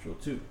supernatural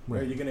too.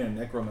 Right? You can get a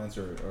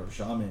necromancer or a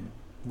shaman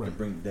to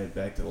bring the dead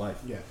back to life.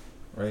 Yeah.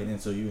 Right.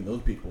 And so even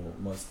those people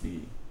must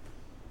be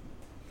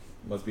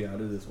out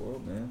of this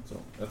world, man.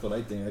 So that's what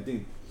I think. I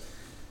think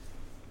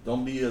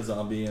don't be a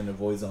zombie and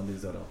avoid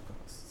zombies at all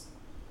costs.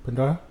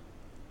 Pandora?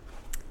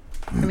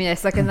 I mean, I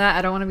second that.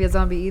 I don't want to be a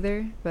zombie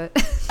either, but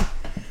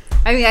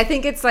I mean, I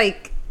think it's I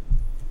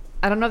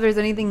don't know if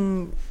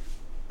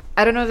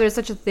there's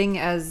such a thing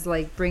as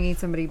bringing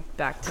somebody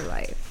back to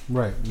life.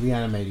 Right,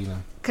 reanimating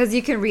them. Because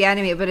you can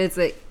reanimate, but it's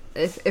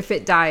if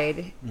it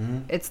died,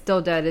 it's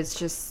still dead. It's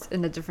just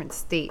in a different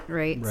state,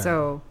 right?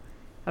 So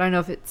I don't know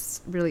if it's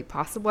really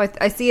possible.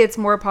 I see it's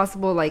more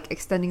possible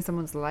extending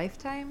someone's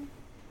lifetime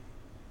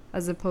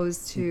as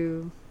opposed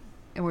to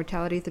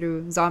immortality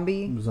through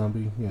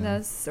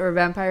zombie-ness or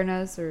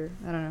vampire-ness, or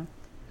I don't know.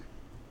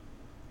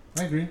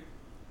 I agree.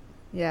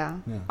 Yeah.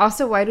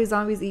 Also, why do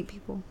zombies eat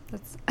people?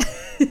 That's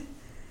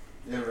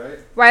Yeah, right.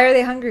 Why are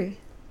they hungry?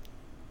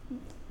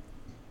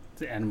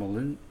 The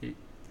animal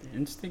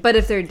instinct. But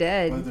if they're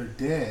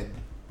dead,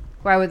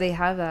 why would they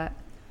have that?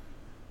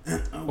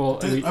 Well,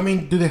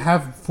 do they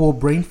have full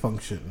brain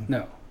function?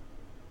 No.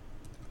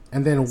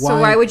 And then why? So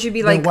why would you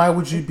be why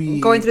would you be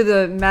going through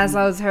the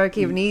Maslow's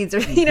hierarchy of needs, or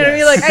you know what I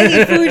mean? Like, I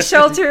need food,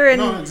 shelter,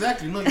 and no,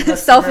 exactly. No,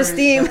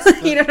 self-esteem.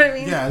 You know what I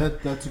mean? Yeah,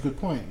 that's a good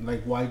point.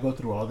 Like, why go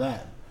through all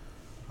that?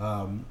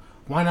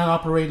 Why not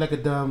operate like a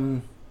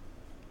dumb,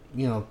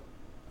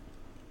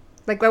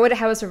 Like, why would it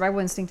have a survival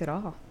instinct at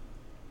all?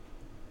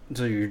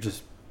 So you're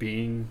just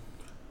being.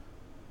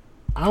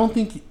 I don't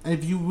think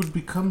if you would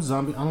become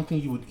zombie, I don't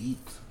think you would eat.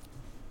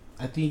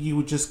 I think you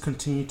would just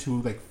continue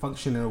to like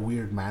function in a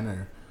weird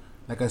manner,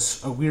 like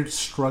a weird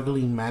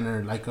struggling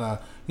manner. Like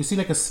you see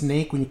like a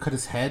snake when you cut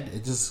his head,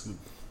 it just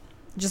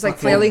like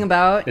flailing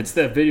about. It's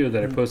that video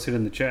that I posted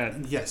in the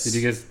chat. Yes. Did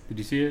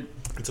you see it?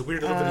 It's a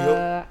weird little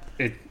video.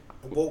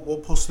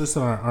 We'll post this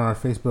on our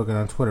Facebook and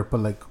on Twitter. But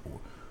like,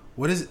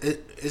 what is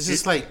it? It's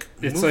just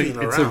it's moving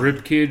around. It's a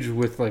rib cage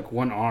with like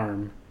one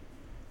arm,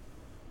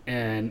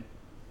 and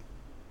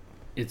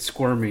it's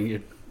squirming.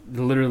 It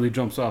literally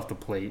jumps off the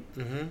plate.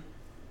 Mm-hmm.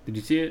 Did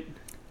you see it?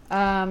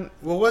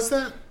 What was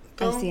that?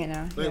 I see it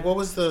now. Like, what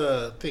was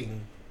the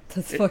thing?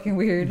 That's fucking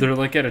weird. They're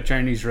like at a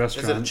Chinese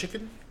restaurant. Is it a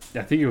chicken?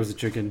 I think it was a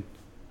chicken.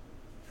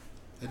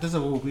 It does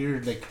a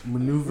weird like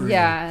maneuver.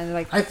 Yeah, and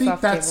like I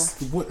think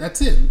that's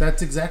it.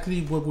 That's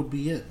exactly what would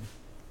be it.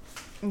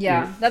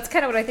 Yeah, that's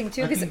kind of what I think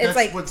too. Because it's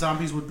like what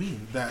zombies would be.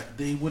 That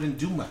they wouldn't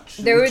do much.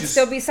 There would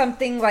still be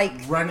something like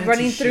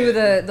running through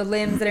the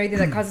limbs and everything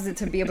that causes it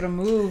to be able to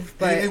move.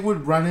 But it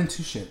would run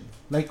into shit.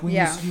 Like when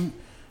you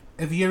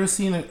have you ever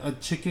seen a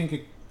chicken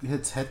get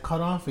its head cut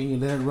off and you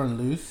let it run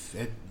loose?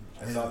 It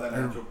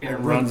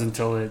runs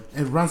until it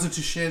runs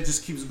into shit. It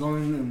just keeps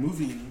going and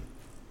moving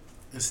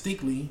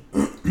instinctively.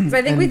 So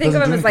I think we think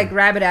of them as like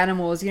rabid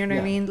animals. You know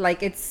what I mean?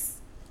 Like it's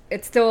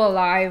still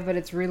alive, but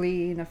it's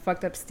really in a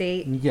fucked up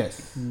state.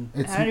 Yes,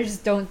 I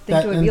just don't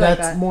think it would be like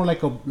that. That's more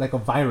like a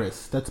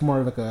virus. That's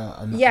more like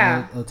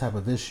a type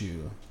of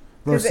issue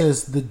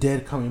versus the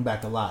dead coming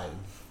back alive.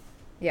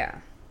 Yeah.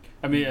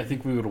 I mean, I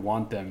think we would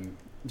want them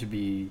to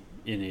be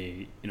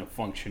in a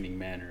functioning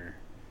manner,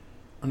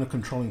 in a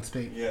controlling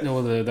state. Yeah.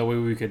 No, that way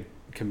we could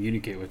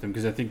communicate with them,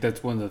 because I think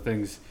that's one of the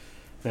things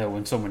that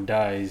when someone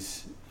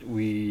dies,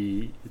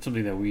 it's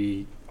something that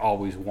we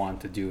always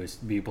want to do is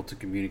be able to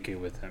communicate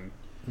with them.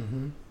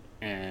 Mm-hmm.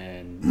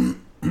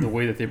 And the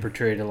way that they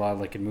portray it a lot,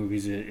 like in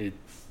movies,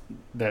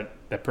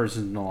 that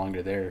person's no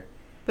longer there.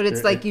 But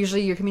it's like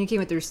usually you're communicating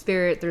with their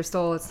spirit, their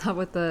soul. It's not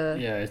with the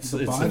it's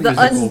the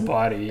physical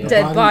body.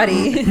 Dead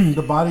body.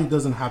 The body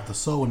doesn't have the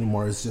soul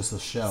anymore. It's just a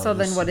shell. So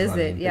then what is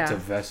it? Yeah, it's a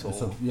vessel.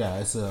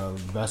 It's a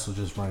vessel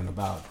just running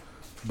about,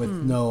 but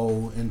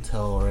no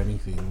intel or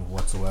anything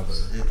whatsoever.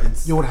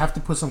 You would have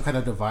to put some kind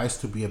of device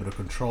to be able to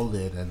control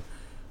it, and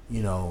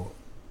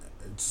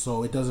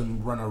so it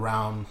doesn't run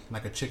around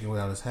like a chicken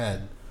without its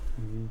head.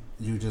 Mm-hmm.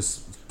 You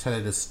just tell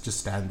it to just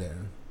stand there.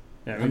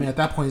 Yeah, I mean, at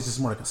that point, it's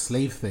just more like a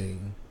slave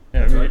thing.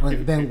 Yeah,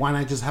 then why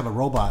not just have a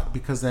robot?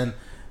 Because then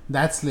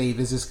that slave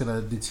is just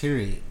gonna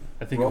deteriorate.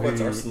 I think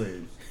robots are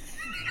slaves.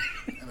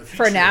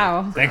 For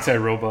now. Thanks,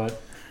 iRobot.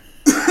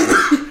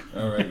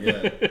 All right,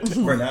 yeah.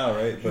 For now,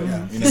 right?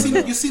 But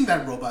you seen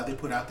that robot they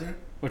put out there?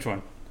 Which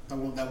one? That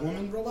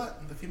woman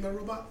robot, the female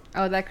robot.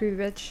 Oh, that creepy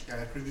bitch. Yeah,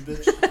 that creepy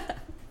bitch.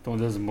 The one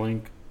that doesn't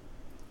blink.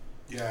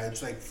 Yeah,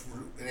 it's like,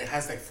 and it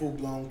has like full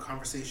blown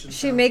conversations.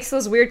 She makes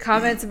those weird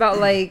comments about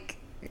like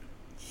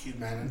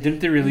humanity. Didn't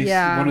they release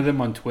one of them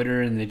on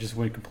Twitter and they just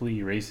went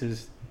completely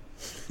racist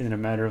in a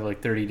matter of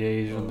like 30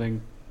 days or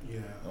something? Yeah.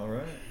 All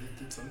right.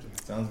 They did something.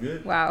 Sounds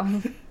good. Wow.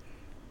 All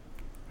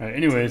right.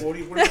 Anyways. What are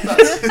your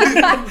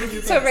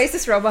thoughts? So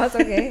racist robots,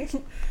 okay.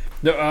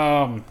 No,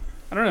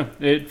 I don't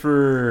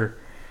know.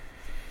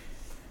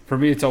 For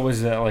me, it's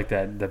always like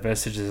that. The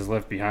vestige is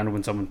left behind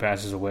when someone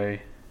passes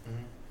away.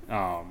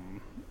 Mm-hmm.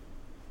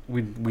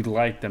 We'd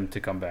like them to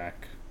come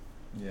back.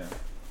 Yeah.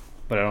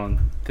 But I don't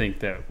think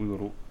that we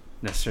would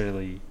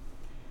necessarily.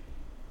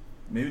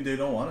 Maybe they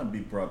don't want to be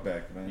brought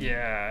back, man.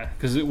 Yeah,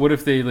 because what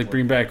if they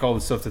bring back all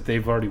the stuff that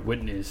they've already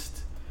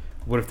witnessed?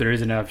 What if there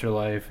is an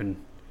afterlife, and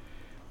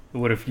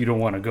what if you don't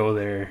want to go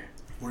there?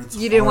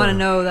 You didn't want to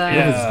know that.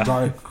 Yeah. It's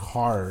dark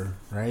horror,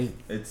 right?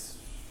 It's.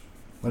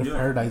 What if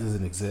paradise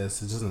doesn't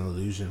exist? It's just an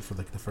illusion for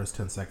like the first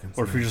 10 seconds.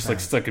 Or if you're just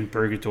stuck in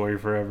purgatory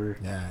forever.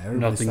 Yeah,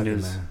 everybody's nothing stuck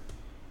is. In there.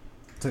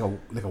 It's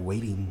like a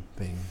waiting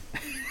thing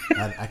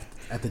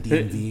at the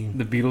DMV.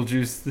 The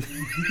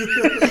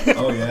Beetlejuice.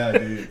 Oh yeah,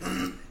 dude.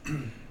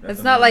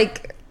 It's not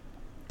like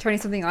turning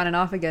something on and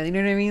off again. You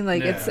know what I mean?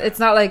 Like it's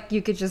not like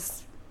you could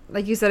just,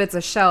 like you said, it's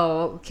a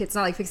shell. It's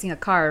not like fixing a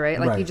car, right?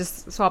 Like you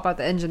just swap out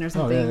the engine or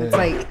something. It's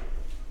like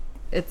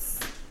it's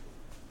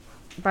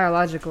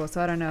biological.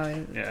 So I don't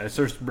know. Yeah, it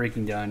starts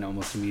breaking down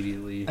almost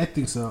immediately. I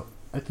think so.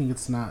 I think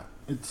it's not.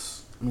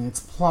 I mean,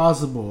 it's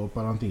plausible,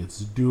 but I don't think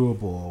it's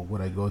doable.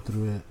 Would I go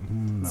through it?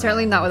 No,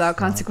 certainly not without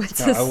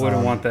consequences. I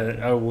wouldn't want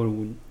that. I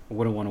wouldn't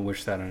want to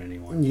wish that on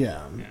anyone.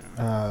 Yeah.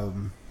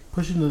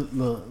 Pushing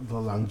the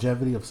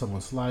longevity of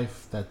someone's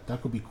life,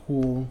 that could be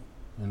cool.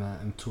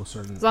 And to a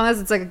certain, as long as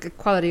it's like a good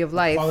quality of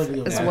life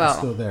as well.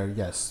 Still there,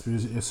 yes.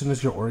 As soon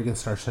as your organs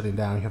start shutting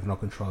down, you have no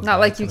control. Not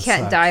like you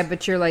can't die,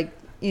 but you're like,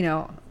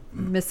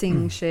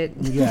 missing shit.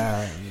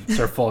 Yeah,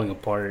 start falling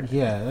apart.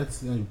 Yeah,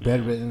 that's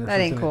bedridden. Or that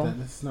ain't cool. Like that.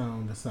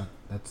 That's not.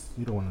 That's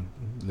you don't want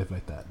to live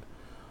like that.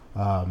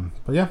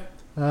 But yeah,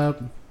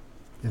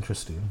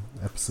 interesting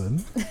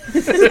episode.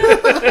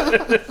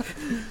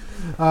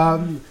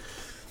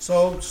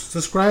 So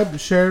subscribe,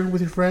 share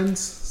with your friends.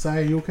 Sai,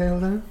 are you okay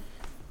over there?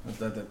 I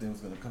thought that thing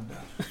was gonna come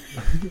down.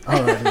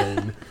 All right,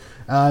 then.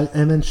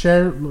 And then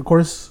share, of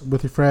course,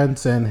 with your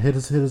friends, and hit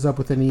us up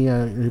with any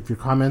of your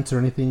comments or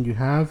anything you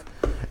have,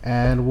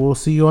 and we'll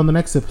see you on the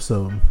next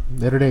episode.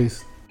 Later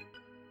days.